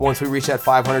once we reach that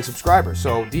 500 subscribers.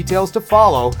 So details to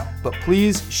follow, but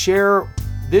please share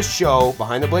this show,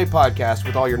 Behind the Blade podcast,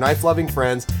 with all your knife-loving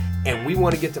friends. and we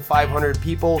want to get to 500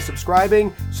 people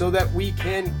subscribing so that we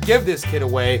can give this kid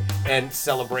away and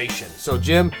celebration. So,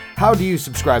 Jim, how do you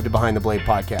subscribe to Behind the Blade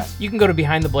podcast? You can go to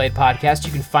Behind the Blade Podcast.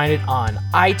 You can find it on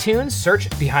iTunes, search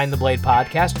Behind the Blade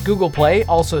Podcast. Google Play,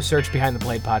 also search Behind the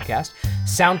Blade Podcast.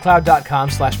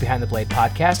 SoundCloud.com/Behind the Blade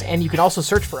Podcast. And you can also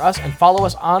search for us and follow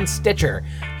us on Stitcher.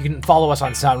 You can follow us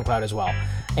on SoundCloud as well.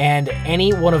 And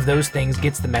any one of those things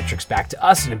gets the metrics back to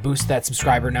us and it boosts that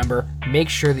subscriber number. Make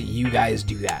sure that you guys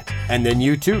do that. And then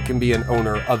you too can be an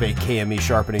owner of a KME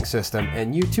sharpening system,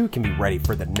 and you too can be ready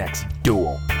for the next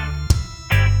duel.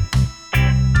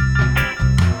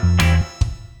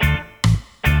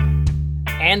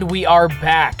 And we are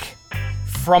back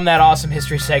from that awesome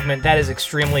history segment. That is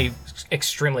extremely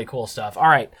cool stuff. All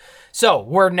right, so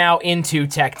we're now into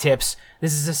tech tips.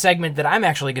 This is a segment that I'm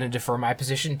actually going to defer my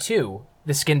position to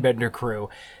the Skinbender crew.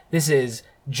 This is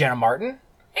Jenna Martin.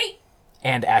 Hey.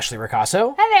 And Ashley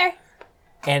Ricasso. Hi there.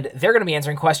 And they're going to be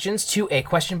answering questions to a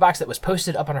question box that was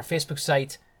posted up on our Facebook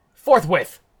site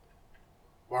forthwith.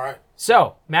 All right.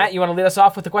 So, Matt, you want to lead us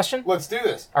off with the question? Let's do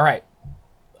this. All right.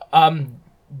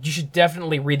 You should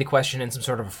definitely read the question in some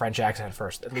sort of a French accent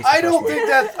first. At least I don't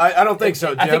think so,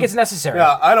 Jim. I think it's necessary.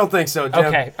 Yeah, I don't think so, Jim.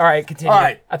 Okay. All right. Continue. All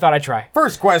right. I thought I'd try.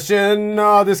 First question.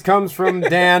 This comes from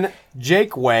Dan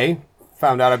Jakeway.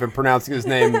 Found out I've been pronouncing his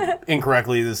name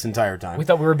incorrectly this entire time. We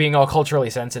thought we were being all culturally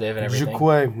sensitive and everything.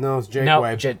 Jakeway. No, it's Jakeway.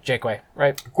 No, Jakeway.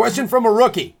 Right. Question from a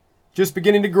rookie. Just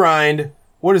beginning to grind.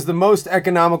 What is the most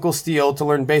economical steel to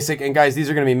learn basic? And guys,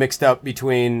 these are going to be mixed up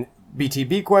between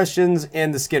BTB questions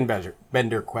and the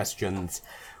Skinbender questions.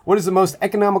 What is the most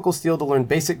economical steel to learn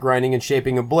basic grinding and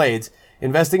shaping of blades?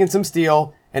 Investing in some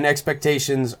steel and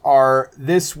expectations are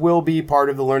this will be part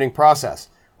of the learning process.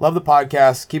 Love the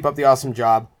podcast. Keep up the awesome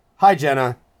job. Hi,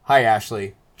 Jenna. Hi,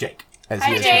 Ashley. Jake.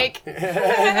 Hi, Jake.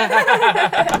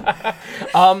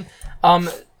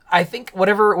 I think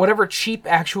whatever cheap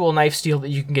actual knife steel that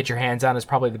you can get your hands on is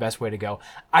probably the best way to go.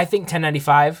 I think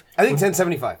 1095. I think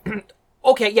 1075.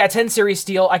 Okay, yeah, 10 series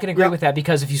steel. I can agree with that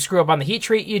because if you screw up on the heat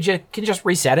treat, you can just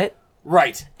reset it.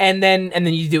 Right. And then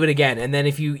you do it again. And then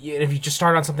if you just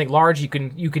start on something large, you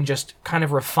can just kind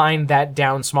of refine that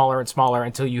down smaller and smaller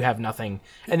until you have nothing.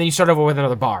 And then you start over with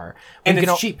another bar. And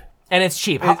it's cheap. And it's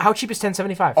cheap. How cheap is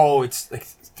 1075? Oh, it's like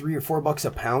 $3 or $4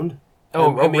 a pound.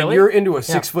 Oh, I mean, really? You're into a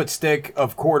 6-foot stick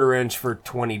of 1/4 inch for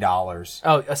 $20.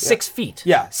 Oh, 6 feet.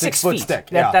 Yeah, 6 6-foot feet. stick.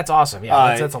 That's awesome.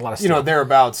 Yeah, that's a lot of steel.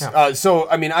 Thereabouts. So,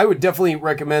 I mean, I would definitely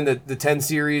recommend the 10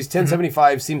 series.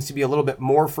 1075 seems to be a little bit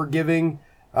more forgiving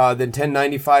than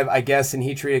 1095, I guess. In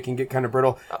heat treat, it can get kind of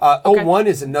brittle. 01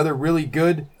 is another really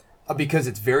good because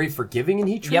it's very forgiving in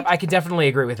heat treat. Yep, I could definitely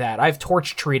agree with that. I've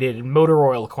torch treated and motor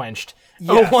oil quenched.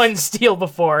 Yes. 01 steel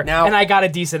before, and I got a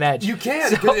decent edge. You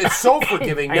can, because it's so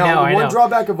forgiving. I Now, know. one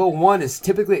drawback of 01 is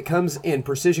typically it comes in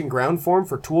precision ground form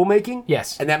for tool making.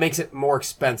 Yes. And that makes it more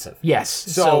expensive. Yes.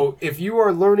 So if you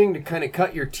are learning to kind of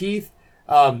cut your teeth,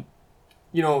 some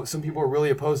people are really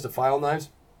opposed to file knives.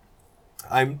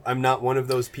 I'm not one of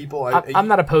those people. I'm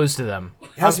not opposed to them.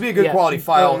 It has to be a good quality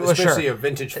file, well, especially sure. a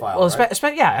vintage file. Well,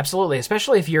 right? yeah, absolutely.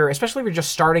 Especially if you're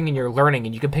just starting and you're learning,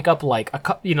 and you can pick up like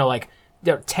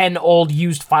 10 old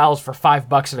used files for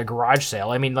 $5 at a garage sale.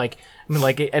 I mean,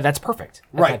 that's perfect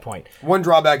at that point. One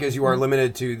drawback is you are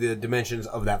limited to the dimensions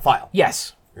of that file.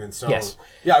 Yes. And so,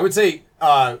 yeah, I would say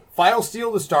file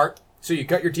steel to start. So you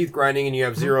cut your teeth grinding and you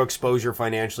have zero exposure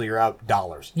financially. You're out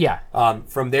dollars. Yeah.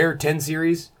 From there, 10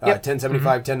 series, 1075,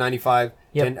 1095.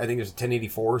 Yep. 10, I think there's a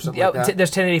 1084 or something like that. There's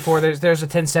 1084. There's a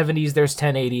 1070s. There's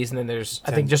 1080s, and then there's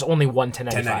I think just only one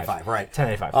 1095. 1095, right.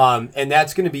 1095. And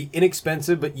that's going to be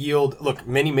inexpensive, but yield. Look,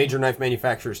 many major knife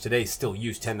manufacturers today still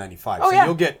use 1095. So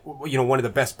you'll get, one of the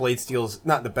best blade steels,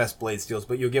 not the best blade steels,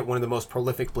 but you'll get one of the most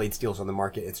prolific blade steels on the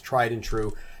market. It's tried and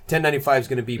true. 1095 is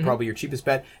going to be probably your cheapest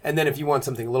bet. And then if you want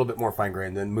something a little bit more fine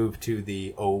grained, then move to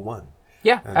the 01.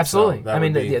 Yeah, And absolutely. so that I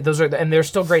mean, would be- those are, and they're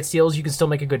still great steels. You can still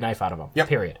make a good knife out of them. Yep.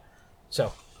 Period.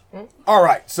 So. All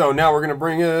right, so now we're going to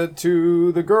bring it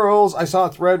to the girls. I saw a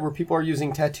thread where people are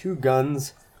using tattoo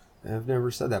guns. I've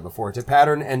never said that before. To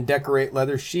pattern and decorate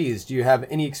leather sheaths. Do you have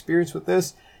any experience with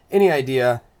this? Any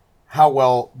idea how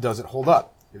well does it hold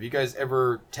up? Have you guys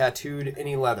ever tattooed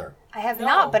any leather? I have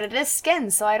not, but it is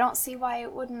skin, so I don't see why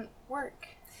it wouldn't work.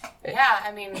 Yeah,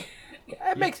 I mean,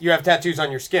 You have tattoos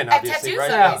on your skin, I have obviously, tattoos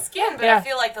right? on my skin, but Yeah. I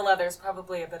feel like the leather is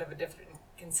probably a bit of a different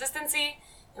consistency.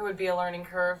 It would be a learning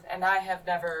curve, and I have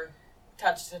never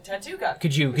touched a tattoo gun.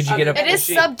 Could you get a? It is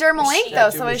Machine. subdermal ink, though,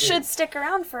 Tattoo so it machine. should stick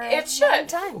around for a It should. long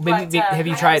time. Maybe- But, have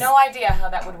you I tried- have no idea how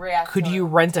that would react. Could to you a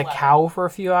rent a leather. cow for a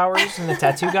few hours in the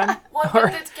tattoo gun? Well, I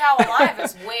think the cow alive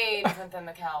is way different than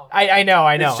the cow. I know.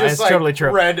 It's just It's like totally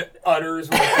true. red udders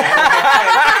with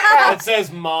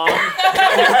says mom.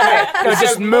 No,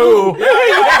 just moo.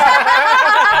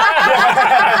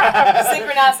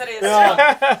 Synchronicity is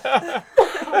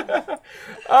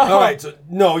All right, so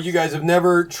no, you guys have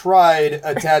never tried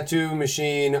a tattoo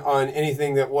machine on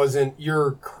anything that wasn't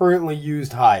your currently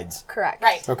used hides. Correct.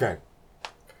 right. Okay.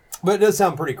 But it does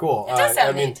sound pretty cool. It does sound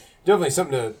I mean, neat. definitely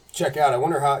something to check out. I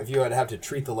wonder if you would have to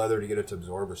treat the leather to get it to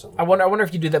absorb or something. I wonder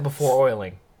if you do that before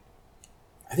oiling.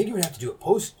 I think you would have to do it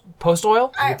post. Post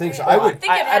oil? I think so. I would.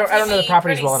 think it'd have I don't to know the be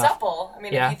properties pretty well enough. supple. I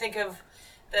mean, Yeah. if you think of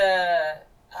the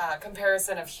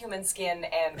comparison of human skin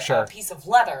and Sure. a piece of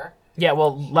leather. Yeah,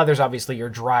 well, leather's obviously your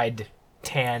dried,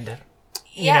 tanned.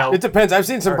 You Yeah. know, It depends. I've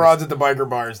seen some broads at the biker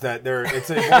bars that it's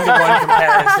a one-to-one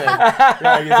comparison.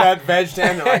 You're like, is that veg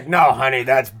tan? They're like, no, honey,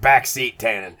 that's backseat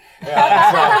tanning.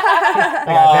 Yeah, so,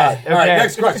 all right, Okay.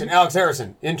 next question. Alex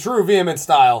Harrison. In true vehement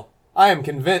style, I am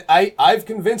convinced. I've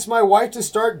convinced my wife to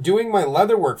start doing my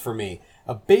leather work for me.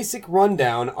 A basic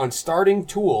rundown on starting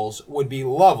tools would be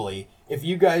lovely if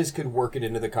you guys could work it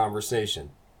into the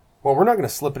conversation. Well, we're not going to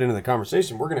slip it into the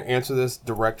conversation. We're going to answer this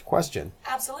direct question.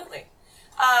 Absolutely.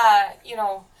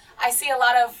 I see a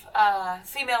lot of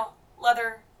female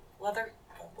leather.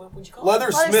 What would you call Leather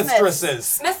it? smithstresses.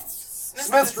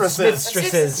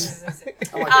 Smithstresses.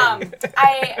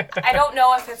 I don't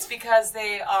know if it's because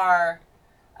they are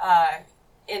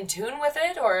in tune with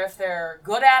it, or if they're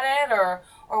good at it, or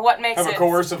what makes Have a it.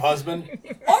 coercive husband.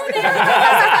 Or they're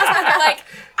like,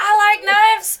 I like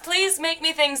knives. Please make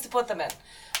me things to put them in.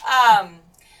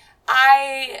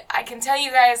 I can tell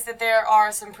you guys that there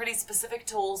are some pretty specific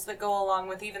tools that go along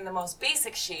with even the most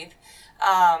basic sheath.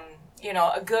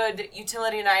 A good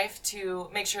utility knife to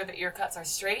make sure that your cuts are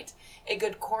straight. A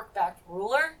good cork-backed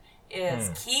ruler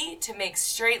is key to make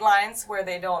straight lines where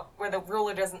the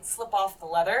ruler doesn't slip off the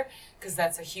leather, because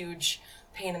that's a huge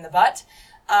pain in the butt.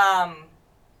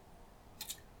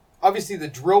 Obviously, the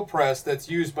drill press that's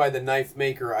used by the knife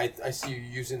maker, I see you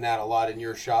using that a lot in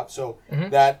your shop. So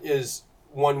that is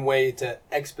one way to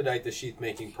expedite the sheath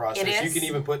making process. It is. You can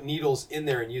even put needles in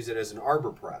there and use it as an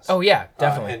arbor press. Oh, yeah,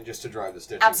 definitely. And just to drive the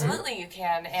stitching. Absolutely, you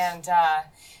can, and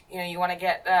you want to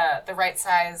get the right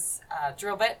size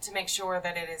drill bit to make sure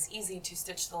that it is easy to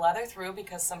stitch the leather through,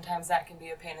 because sometimes that can be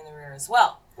a pain in the rear as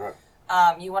well. Right.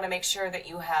 You want to make sure that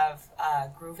you have a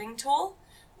grooving tool,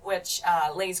 which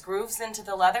lays grooves into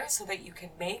the leather so that you can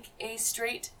make a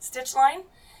straight stitch line,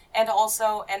 and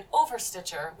also an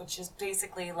overstitcher, which is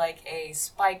basically like a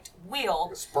spiked wheel.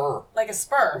 A spur. Like a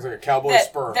spur. It's like a cowboy that,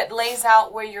 spur. That lays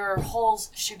out where your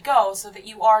holes should go so that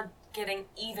you are getting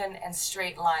even and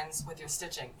straight lines with your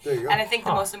stitching. There you go. And I think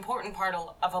the most important part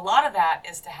of a lot of that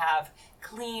is to have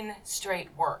clean, straight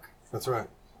work. That's right.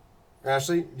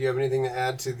 Ashley, do you have anything to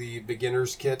add to the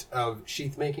beginner's kit of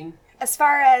sheath making? As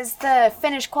far as the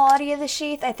finished quality of the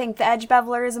sheath, I think the edge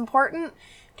beveler is important.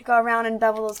 To go around and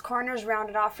bevel those corners, round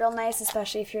it off real nice,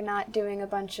 especially if you're not doing a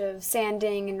bunch of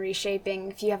sanding and reshaping.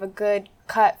 If you have a good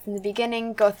cut from the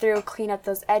beginning, go through, clean up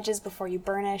those edges before you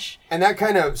burnish. And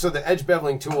that so the edge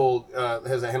beveling tool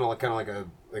has a handle kind of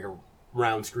like a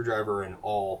round screwdriver and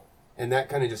awl, and that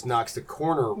kind of just knocks the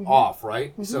corner off,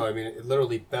 right? So I mean, it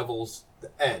literally bevels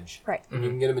the edge. Right. And you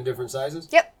can get them in different sizes.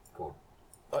 Yep. Cool.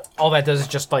 All that does is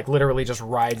just literally just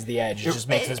rides the edge. It just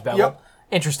makes this bevel. Yep.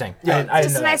 Interesting. Yeah. I didn't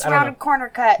Just know a that. nice I don't know. rounded corner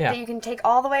cut Yeah. that you can take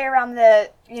all the way around the,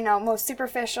 most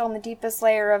superficial and the deepest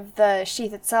layer of the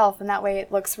sheath itself, and that way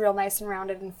it looks real nice and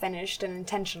rounded and finished and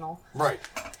intentional. Right.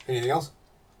 Anything else?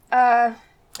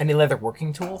 Any leather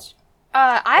working tools?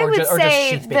 I Or would ju- or just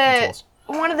say sheath making tools?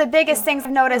 one of the biggest things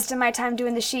I've noticed in my time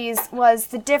doing the sheaths was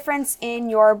the difference in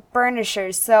your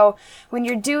burnishers. So when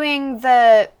you're doing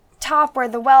the top where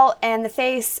the welt and the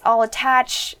face all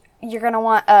attach, you're going to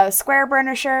want a square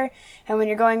burnisher. And when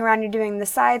you're going around, you're doing the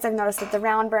sides, I've noticed that the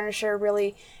round burnisher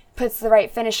really puts the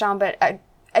right finish on. But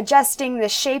adjusting the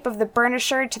shape of the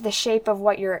burnisher to the shape of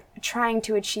what you're trying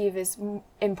to achieve is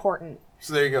important.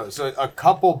 So there you go. So a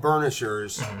couple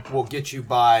burnishers will get you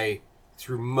by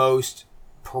through most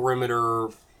perimeter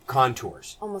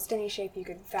contours. Almost any shape you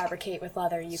could fabricate with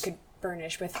leather, you could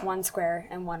burnish with one square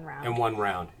and one round. And one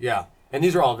round, yeah. And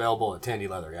these are all available at Tandy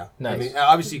Leather, yeah? Nice. I mean,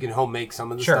 obviously you can home make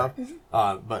some of the Sure.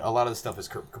 stuff, but a lot of the stuff is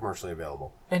commercially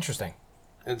available. Interesting.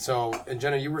 And so, and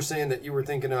Jenna, you were saying that you were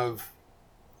thinking of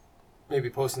maybe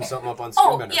posting something up on Skin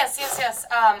Oh, Bender. yes.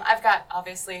 I've got,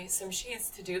 obviously, some sheaths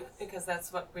to do, because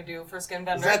that's what we do for Skin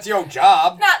Bender. That's your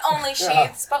job. Not only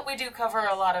sheaths, but we do cover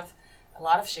a lot of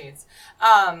sheaths.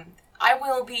 I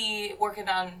will be working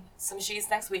on some sheaths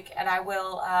next week, and I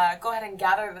will go ahead and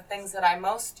gather the things that I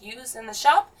most use in the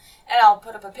shop, and I'll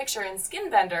put up a picture in Skin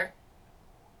Bender,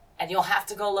 and you'll have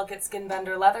to go look at Skin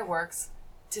Bender Leatherworks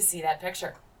to see that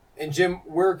picture. And Jim,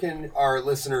 where can our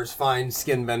listeners find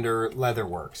Skinbender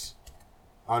Leatherworks?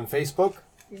 On Facebook?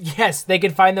 Yes, they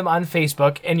can find them on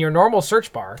Facebook in your normal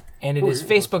search bar, and it is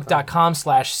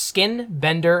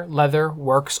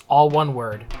facebook.com/skinbenderleatherworks, all one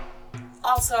word.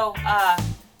 Also,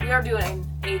 we are doing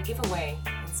a giveaway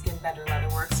in Skinbender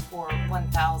Leatherworks for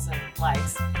 1,000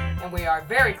 likes, and we are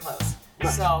very close.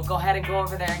 So go ahead and go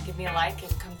over there and give me a like and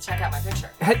come check out my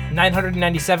picture.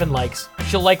 997 likes.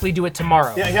 She'll likely do it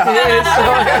tomorrow. Yes,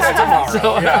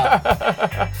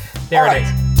 tomorrow. There All it is.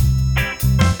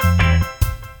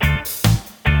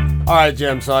 All right,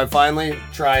 Jim. So I finally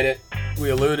tried it. We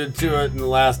alluded to it in the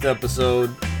last episode,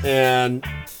 and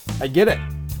I get it.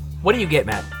 What do you get,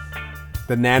 Matt?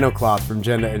 The NanoCloth from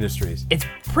Agenda Industries. It's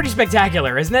pretty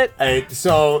spectacular, isn't it?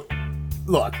 So,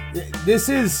 look, this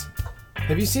is...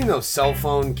 Have you seen those cell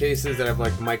phone cases that have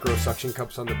like micro suction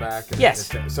cups on the back? Yes.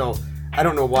 So I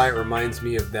don't know why it reminds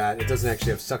me of that. It doesn't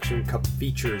actually have suction cup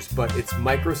features, but its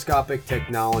microscopic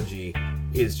technology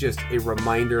is just a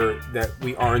reminder that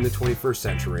we are in the 21st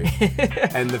century.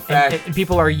 And the fact... And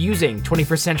people are using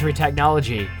 21st century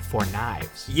technology for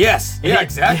knives. Yes, yeah,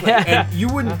 exactly. And you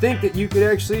wouldn't think that you could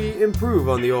actually improve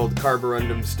on the old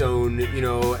carborundum stone,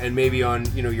 and maybe on,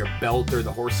 your belt or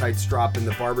the horsehide strap in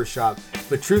the barbershop.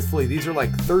 But truthfully, these are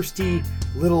like thirsty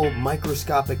little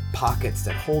microscopic pockets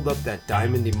that hold up that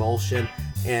diamond emulsion,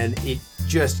 and it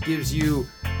just gives you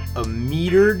a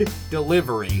metered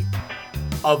delivery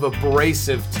of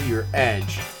abrasive to your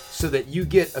edge so that you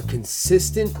get a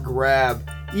consistent grab.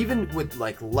 Even with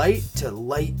like light to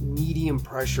light medium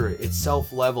pressure, it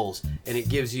self-levels and it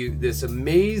gives you this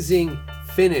amazing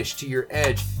finish to your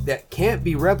edge that can't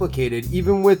be replicated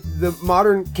even with the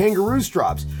modern kangaroo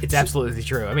straps. It's absolutely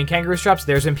true. I mean, kangaroo straps,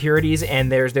 there's impurities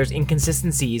and there's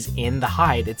inconsistencies in the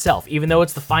hide itself. Even though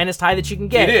it's the finest hide that you can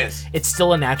get, It is. It's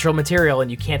still a natural material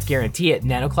and you can't guarantee it.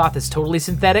 NanoCloth is totally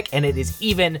synthetic and it is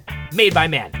even made by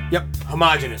man. Yep,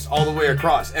 homogeneous all the way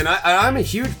across. And I'm a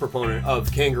huge proponent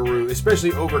of kangaroo,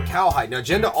 especially over cowhide. Now,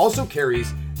 Agenda also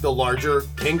carries the larger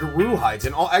kangaroo hides,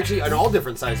 and actually on all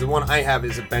different sizes. The one I have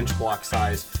is a bench block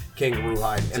size kangaroo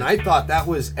hide, and I thought that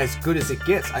was as good as it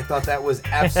gets. I thought that was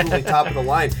absolutely top of the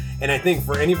line, and I think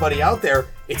for anybody out there,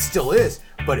 it still is.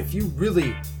 But if you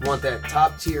really want that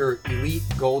top tier elite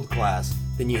gold class,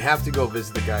 then you have to go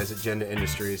visit the guys at Agenda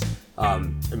Industries.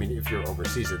 If you're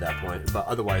overseas at that point, but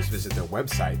otherwise visit their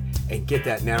website and get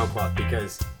that NanoCloth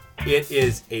because it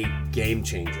is a game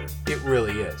changer. It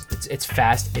really is. It's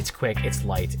fast, it's quick, it's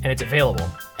light, and it's available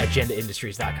at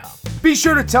agendaindustries.com. Be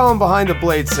sure to tell them Behind the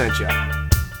Blade sent you.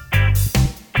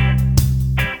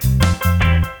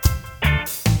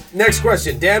 Next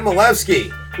question, Dan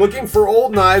Malewski. Looking for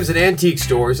old knives at antique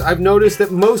stores, I've noticed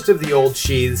that most of the old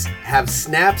sheaths have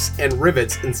snaps and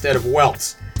rivets instead of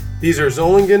welts. These are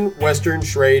Zollingen, Western,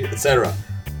 Schrade, etc.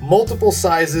 Multiple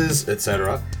sizes,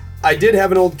 etc. I did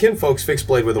have an old Kinfolks fixed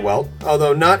blade with a welt,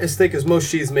 although not as thick as most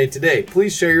sheaths made today.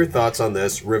 Please share your thoughts on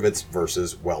this, rivets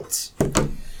versus welts.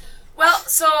 Well,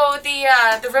 so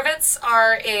the rivets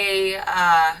are a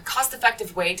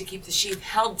cost-effective way to keep the sheath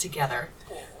held together.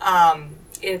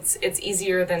 It's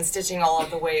easier than stitching all of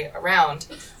the way around.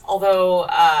 Although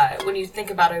when you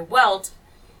think about a welt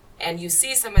and you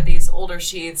see some of these older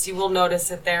sheaths, you will notice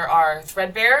that there are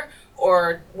threadbare,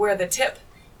 or where the tip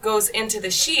goes into the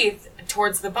sheath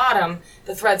towards the bottom,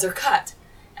 the threads are cut.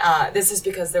 This is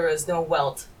because there is no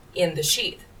welt in the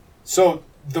sheath. So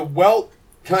the welt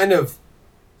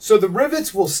so the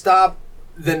rivets will stop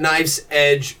the knife's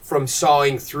edge from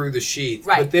sawing through the sheath,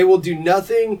 right, but they will do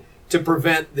nothing to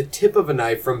prevent the tip of a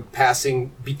knife from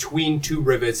passing between two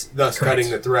rivets, thus Correct.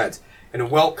 cutting the threads. And a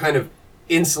welt kind of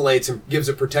insulates and gives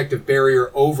a protective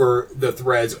barrier over the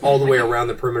threads all the way around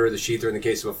the perimeter of the sheath, or in the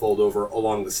case of a fold over,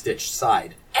 along the stitched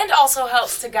side. And also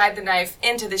helps to guide the knife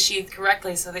into the sheath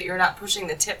correctly so that you're not pushing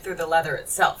the tip through the leather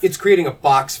itself. It's creating a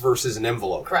box versus an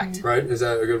envelope. Correct. Right? Is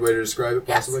that a good way to describe it,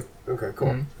 possibly? Yes. Okay,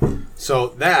 cool. So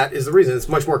that is the reason. It's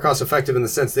much more cost effective in the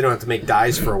sense they don't have to make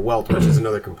dies for a welt, which is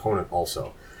another component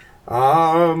also.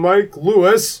 Mike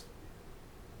Lewis.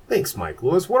 Thanks, Mike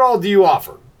Lewis. What all do you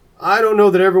offer? I don't know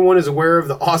that everyone is aware of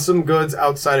the awesome goods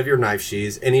outside of your knife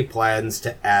sheaths. Any plans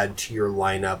to add to your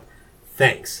lineup?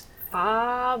 Thanks.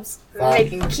 Bob's Bob.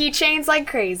 making keychains like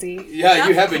crazy. Yeah,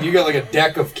 you have been. You got like a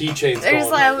deck of keychains. There's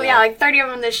going right now. like 30 of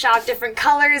them in the shop, different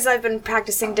colors. I've been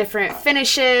practicing different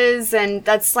finishes, and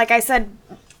that's, like I said,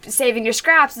 saving your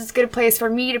scraps is a good place for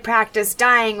me to practice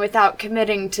dyeing without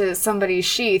committing to somebody's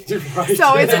sheath. Right.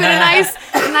 So it's been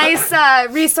a nice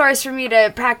resource for me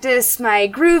to practice my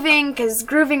grooving, because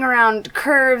grooving around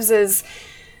curves it's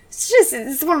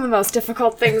one of the most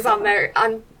difficult things on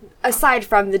aside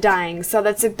from the dyeing. So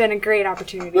that's been a great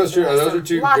opportunity. That's true. for us. Those So are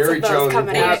two lots very of those challenging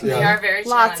coming points, up. yeah. They are very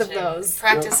Lots of challenging. those.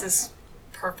 Practice is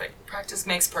perfect. Practice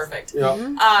makes perfect. Yeah.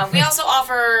 We also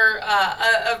offer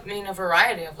a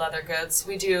variety of leather goods.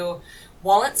 We do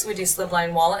wallets. We do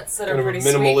slipline wallets that Kind are of a pretty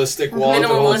minimallistic sweet. wallet that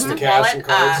holds the Minimalistic cash and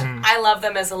wallet. cards. I love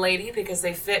them as a lady because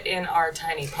they fit in our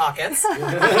tiny pockets.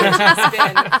 It's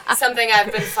been something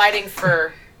I've been fighting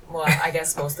for. Well, I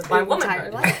guess most of my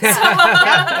womanhood.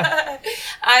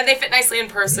 They fit nicely in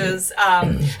purses.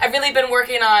 I've really been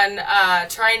working on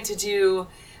trying to do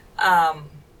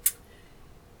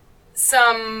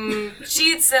some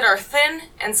sheaths that are thin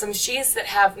and some sheaths that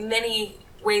have many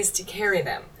ways to carry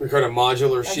them. They're kind of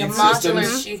modular Like sheath a modular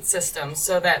systems. sheath system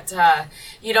so that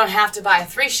you don't have to buy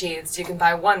 3 sheaths. You can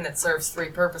buy one that serves 3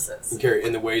 purposes. You can carry it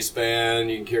in the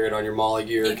waistband. You can carry it on your Molly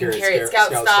gear. You can carry it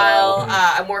scout style.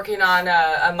 I'm working on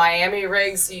a Miami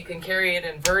rig so you can carry it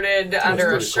inverted under a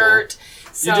pretty shirt.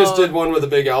 So, You just did one with a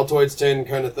big Altoids tin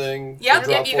kind of thing. Yep, for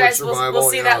yep. Drop You Forge guys will Survival,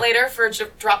 see yeah. that later for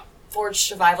Drop Forge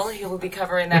Survival. He will be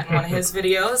covering that in one of his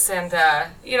videos, and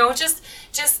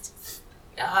just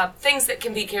things that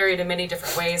can be carried in many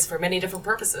different ways for many different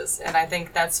purposes. And I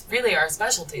think that's really our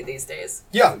specialty these days.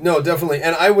 Yeah, no, definitely.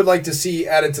 And I would like to see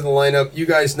added to the lineup. You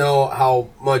guys know how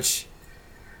much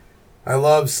I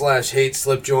love / hate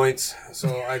slip joints.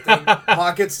 So I think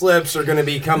pocket slips are going to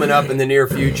be coming up in the near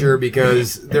future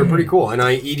because they're pretty cool. And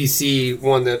I EDC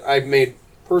one that I've made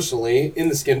personally in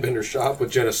the Skin Bender shop with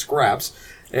Jenna Scraps.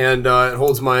 And it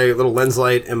holds my little lens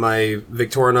light and my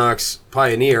Victorinox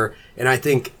Pioneer. And I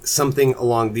think something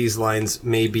along these lines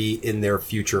may be in their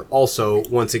future also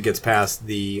once it gets past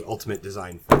the ultimate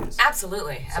design phase.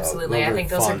 Absolutely. those I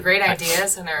think are those fun. are great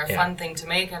ideas and they're a fun thing to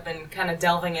make. I've been kind of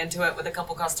delving into it with a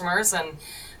couple customers, and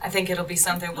I think it'll be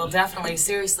something we'll definitely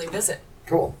seriously visit.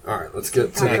 Cool. All right, let's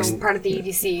get to Part of, part of the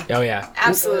EDC. Oh yeah,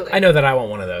 Absolutely. I know that I want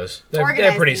one of those. They're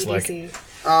Organize pretty the slick. EDC.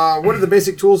 what are the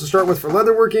basic tools to start with for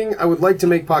leatherworking? I would like to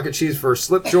make pocket sheaths for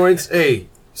slip joints. Hey,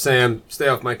 Sam, stay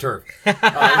off my turf. This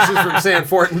is from Sam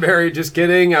Fortenberry. Just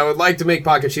kidding. I would like to make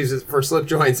pocket sheaths for slip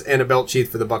joints and a belt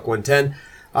sheath for the Buck 110.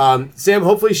 Sam,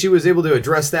 hopefully she was able to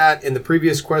address that in the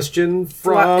previous question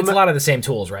from It's a lot of the same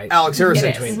tools, right? Alex Harrison.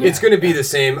 It is. It's going to be the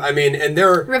same. I mean, and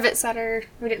they're Rivet setter.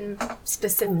 We didn't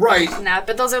specifically Right. mention that,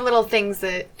 but those are little things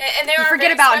that And there you are forget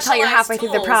very about until you're specialized halfway through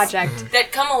the tools project.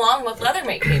 that come along with leather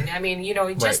making. I mean,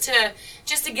 just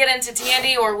to get into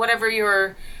Tandy or whatever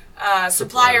your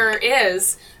supplier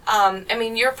is. I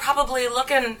mean, you're probably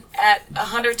looking at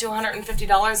 $100 to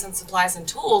 $150 in supplies and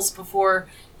tools before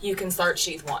you can start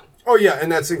sheath 1. Oh yeah,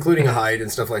 and that's including a hide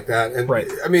and stuff like that. And Right.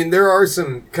 I mean, there are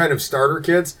some kind of starter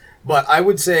kits, but I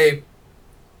would say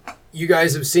you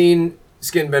guys have seen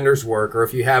Skin Bender's work, or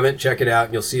if you haven't, check it out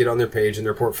and you'll see it on their page and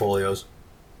their portfolios.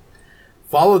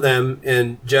 Follow them,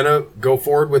 and Jenna, go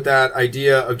forward with that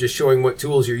idea of just showing what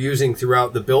tools you're using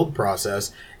throughout the build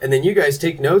process, and then you guys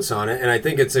take notes on it. And I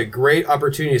think it's a great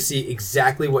opportunity to see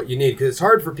exactly what you need, because it's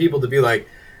hard for people to be like,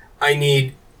 I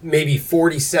need maybe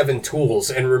 47 tools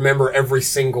and remember every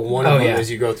single one of them as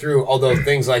you go through. Although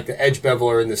things like the edge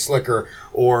beveler and the slicker,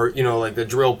 or like the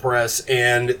drill press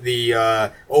and the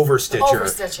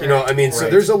overstitcher. I mean, so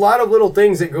there's a lot of little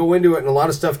things that go into it, and a lot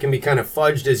of stuff can be kind of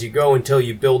fudged as you go until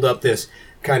you build up this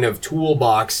kind of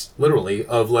toolbox, literally,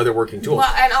 of leatherworking tools.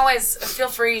 Well, and always feel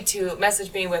free to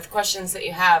message me with questions that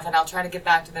you have, and I'll try to get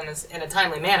back to them in a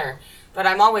timely manner. But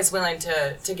I'm always willing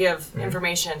to give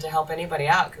information to help anybody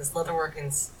out, because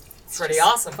leatherworking's pretty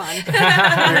awesome. Fun.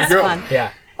 There you go. Fun.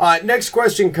 Yeah. Next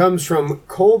question comes from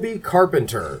Colby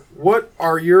Carpenter. What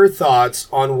are your thoughts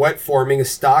on wet forming a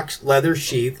stock leather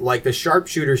sheath like the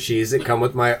sharpshooter sheaths that come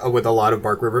with a lot of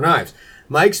Bark River knives?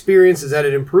 My experience is that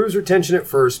it improves retention at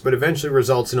first, but eventually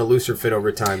results in a looser fit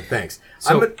over time. Thanks.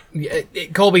 So,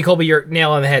 Colby, you're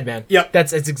nail on the head, man. Yep.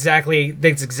 That's exactly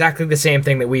the same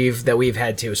thing that we've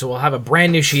had too. So we'll have a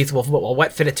brand new sheath. We'll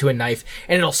wet fit it to a knife,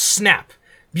 and it'll snap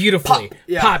beautifully. Pop.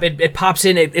 Yeah. Pop. It pops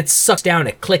in. It sucks down.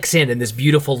 It clicks in this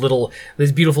beautiful little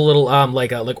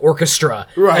like orchestra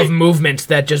Right. of movement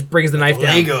that just brings the knife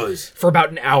down Legos. for about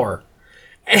an hour.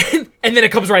 And then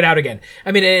it comes right out again.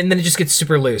 I mean, and then it just gets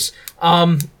super loose.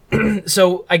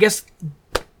 So I guess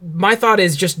my thought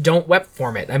is just don't wet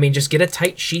form it. I mean, just get a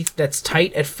tight sheath that's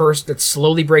tight at first, that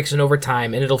slowly breaks in over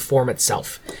time, and it'll form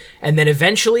itself. And then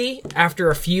eventually, after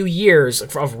a few years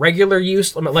of regular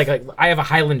use, like I have a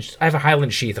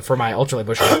Highland sheath for my ultralight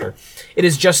bushcrafter. It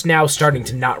is just now starting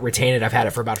to not retain it. I've had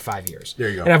it for about 5 years. There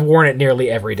you go. And I've worn it nearly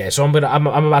every day. So I'm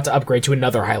about to upgrade to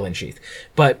another Highland sheath.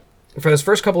 But for those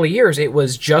first couple of years, it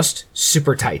was just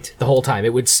super tight the whole time.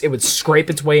 It would scrape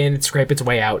its way in, scrape its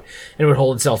way out, and it would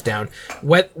hold itself down.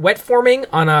 Wet forming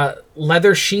on a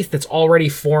leather sheath that's already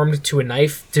formed to a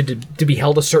knife to be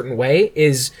held a certain way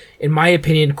is, in my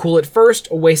opinion, cool at first,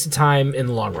 a waste of time in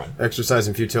the long run. Exercise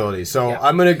and futility. So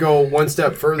I'm going to go one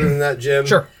step further than that, Jim.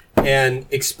 Sure. And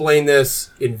explain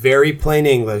this in very plain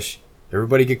English.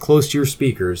 Everybody get close to your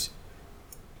speakers.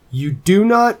 You do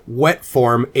not wet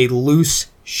form a loose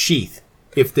sheath.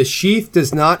 If the sheath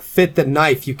does not fit the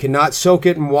knife, you cannot soak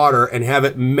it in water and have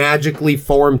it magically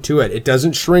form to it. It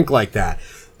doesn't shrink like that.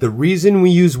 The reason we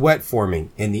use wet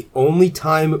forming, and the only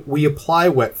time we apply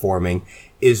wet forming,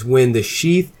 is when the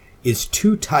sheath is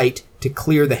too tight to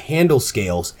clear the handle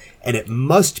scales, and it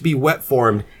must be wet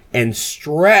formed and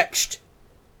stretched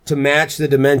to match the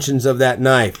dimensions of that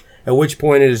knife, at which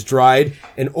point it is dried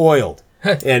and oiled.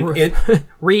 And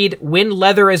Read, when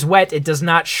leather is wet, it does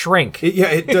not shrink.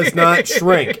 it does not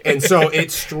shrink, and so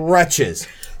it stretches.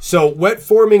 So wet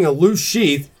forming a loose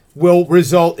sheath will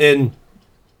result in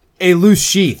a loose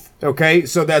sheath, okay?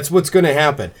 So that's what's going to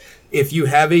happen. If you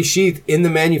have a sheath in the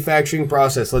manufacturing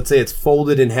process, let's say it's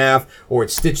folded in half or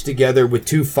it's stitched together with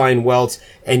 2 fine welts,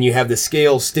 and you have the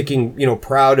scales sticking,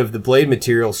 proud of the blade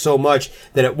material so much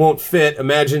that it won't fit.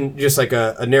 Imagine just like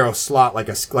a narrow slot, like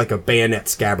a bayonet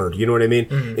scabbard. You know what I mean?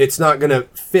 Mm-hmm. It's not going to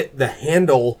fit the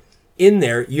handle in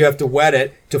there. You have to wet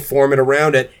it to form it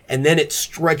around it, and then it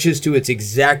stretches to its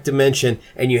exact dimension,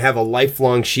 and you have a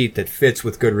lifelong sheath that fits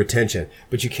with good retention.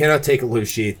 But you cannot take a loose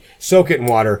sheath, soak it in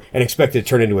water, and expect it to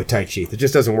turn into a tight sheath. It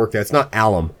just doesn't work that. It's not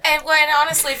alum. And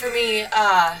honestly, for me,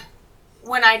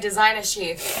 when I design a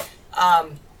sheath,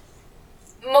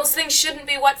 most things shouldn't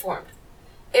be wet formed.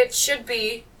 It should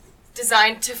be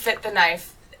designed to fit the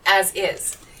knife as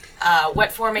is.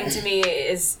 Wet forming to me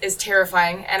is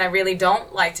terrifying, and I really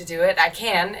don't like to do it. I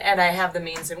can, and I have the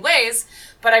means and ways,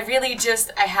 but I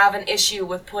have an issue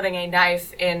with putting a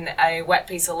knife in a wet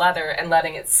piece of leather and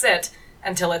letting it sit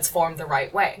until it's formed the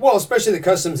right way. Well, especially the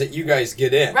customs that you guys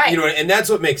get in. Right. And that's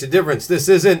what makes a difference. This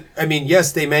isn't,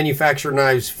 yes, they manufacture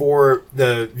knives for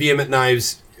the Vehement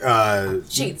Knives.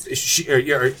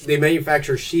 Sheaths. They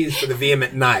manufacture sheaths for the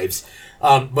Vehement Knives.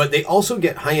 But they also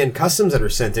get high-end customs that are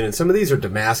sent in, and some of these are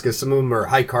Damascus, some of them are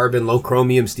high-carbon,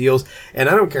 low-chromium steels, and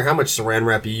I don't care how much saran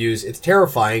wrap you use, it's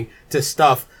terrifying to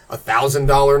stuff a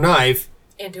 $1,000 knife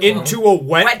into a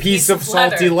wet piece of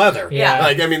salty leather.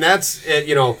 Yeah. That's it,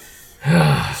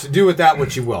 so do with that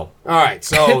what you will. All right,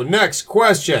 so next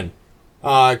question.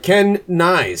 Ken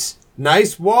Nyes.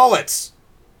 Nice wallets.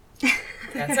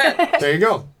 That's it. There you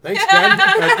go. Thanks, Ken.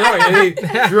 And he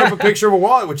drew up a picture of a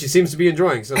wallet, which he seems to be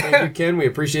enjoying. So thank you, Ken. We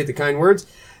appreciate the kind words.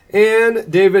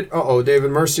 And David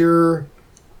Mercier.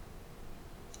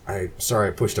 Sorry,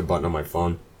 I pushed a button on my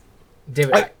phone.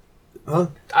 David, I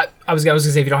was gonna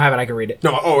say, if you don't have it, I can read it.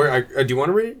 No, do you want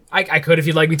to read it? I could if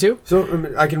you'd like me to. So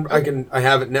I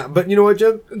have it now. But you know what,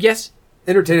 Jim? Yes.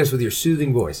 Entertain us with your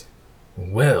soothing voice.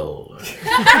 Well.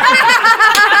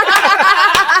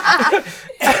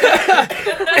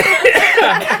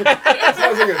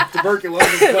 Sounds like a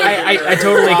tuberculosis. I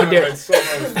totally can do it. It's so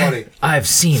funny. I've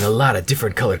seen a lot of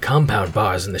different colored compound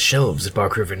bars in the shelves at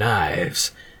Bark River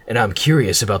Knives, and I'm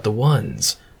curious about the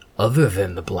ones other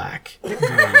than the black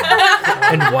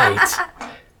and white.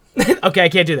 Okay, I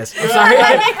can't do this. I'm sorry.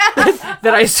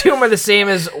 That I assume are the same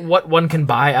as what one can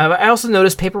buy. I also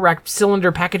noticed paper-wrapped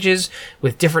cylinder packages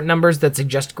with different numbers that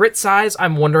suggest grit size.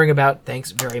 I'm wondering about.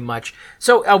 Thanks very much.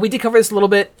 So we did cover this a little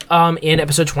bit in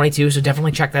episode 22, so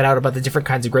definitely check that out about the different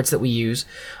kinds of grits that we use.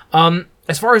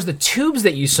 As far as the tubes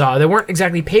that you saw, they weren't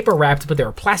exactly paper-wrapped, but they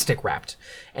were plastic-wrapped.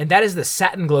 And that is the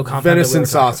satin glow compound. Venison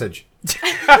sausage.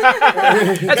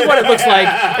 That's what it looks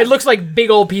like. It looks like big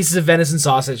old pieces of venison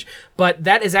sausage, but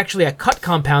that is actually a cut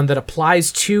compound that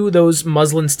applies to those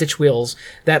muslin stitch wheels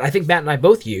that I think Matt and I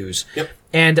both use. Yep.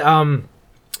 And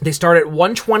they start at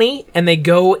 120 and they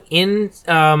go in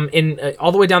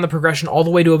all the way down the progression, all the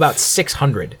way to about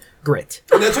 600 grit.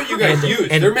 And that's what you guys use.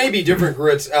 And there may be different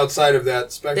grits outside of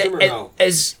that spectrum, or no?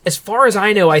 As far as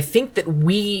I know, I think that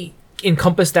we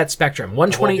encompass that spectrum.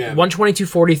 120, 120,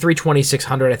 240, 320,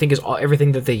 600, I think is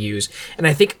everything that they use. And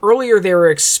I think earlier they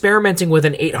were experimenting with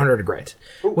an 800 grit,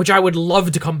 which I would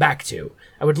love to come back to.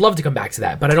 I would love to come back to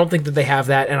that, but I don't think that they have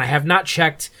that, and I have not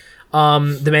checked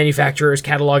the manufacturer's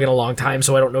catalog in a long time,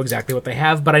 so I don't know exactly what they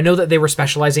have, but I know that they were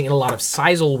specializing in a lot of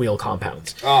sisal wheel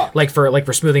compounds. Like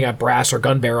for smoothing out brass or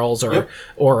gun barrels or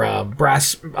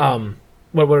brass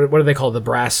what do they call the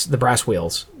brass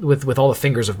wheels with all the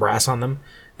fingers of brass on them?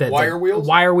 Wire wheels?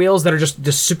 Wire wheels that are just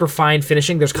super fine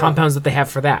finishing. There's compounds that they have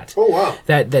for that. Oh wow.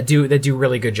 That do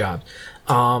really good job.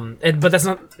 But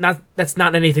that's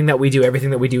not anything that we do.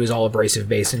 Everything that we do is all abrasive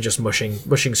base, and just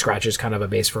mushing scratch is kind of a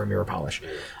base for a mirror polish.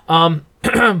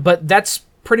 But that's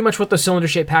pretty much what the cylinder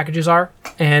shape packages are,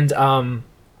 and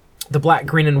the black,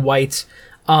 green, and white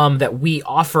that we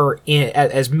offer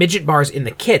as midget bars in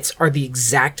the kits are the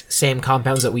exact same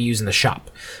compounds that we use in the shop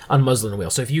on muslin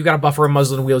wheels. So if you got a buffer of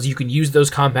muslin wheels, you can use those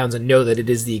compounds and know that it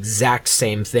is the exact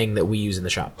same thing that we use in the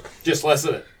shop. Just less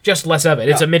of it. Just less of it.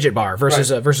 Yeah. It's a midget bar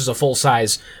versus right. versus a full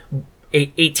size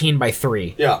 18 by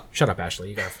 3. Yeah. Shut up, Ashley.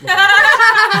 You gotta look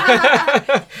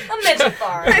A midget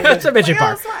bar. That's a midget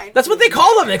bar. That's what they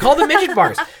call them. They call them midget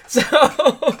bars.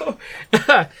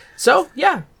 So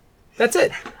yeah, that's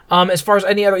it. As far as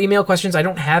any other email questions, I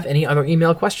don't have any other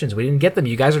email questions. We didn't get them.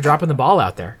 You guys are dropping the ball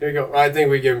out there. There you go. I think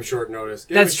we give them short notice.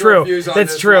 That's true.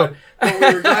 That's true. But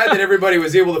we were glad that everybody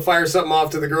was able to fire something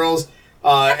off to the girls.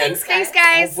 Thanks,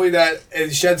 guys. Hopefully that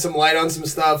shed some light on some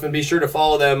stuff, and be sure to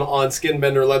follow them on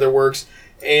Skinbender Leatherworks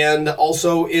and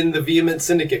also in the Vehement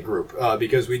Syndicate group,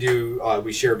 because we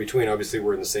share between. Obviously,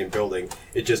 we're in the same building.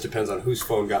 It just depends on whose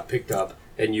phone got picked up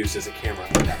and used as a camera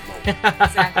at that moment.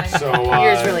 Exactly. So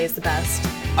Yours really is the best.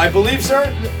 I believe, sir,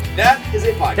 that is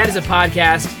a podcast. That is a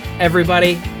podcast.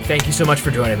 Everybody, thank you so much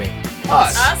for joining me.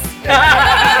 Us.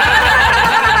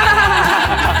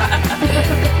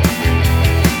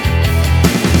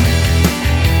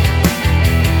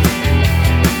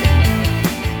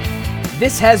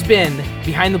 This has been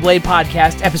Behind the Blade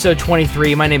Podcast, episode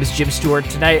 23. My name is Jim Stewart.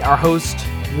 Tonight, our hosts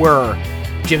were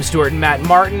Jim Stewart and Matt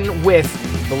Martin, with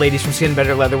the ladies from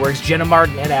Skinbender Leatherworks, Jenna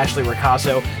Martin and Ashley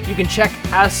Ricasso. You can check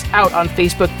us out on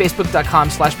Facebook,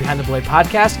 facebook.com/Behind the Blade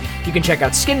Podcast. You can check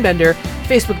out Skinbender,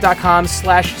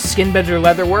 facebook.com/Skinbender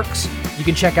Leatherworks. You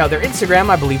can check out their Instagram,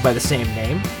 I believe by the same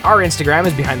name. Our Instagram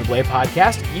is Behind the Blade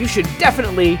Podcast. You should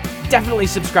definitely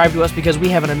subscribe to us, because we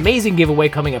have an amazing giveaway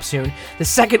coming up soon. The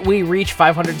second we reach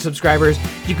 500 subscribers,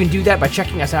 you can do that by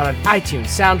checking us out on iTunes,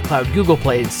 SoundCloud, Google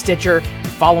Play, and Stitcher,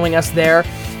 following us there.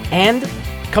 And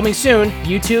coming soon,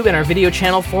 YouTube and our video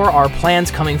channel for our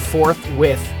plans coming forth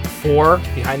for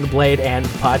Behind the Blade and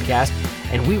the podcast.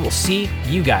 And we will see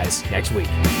you guys next week.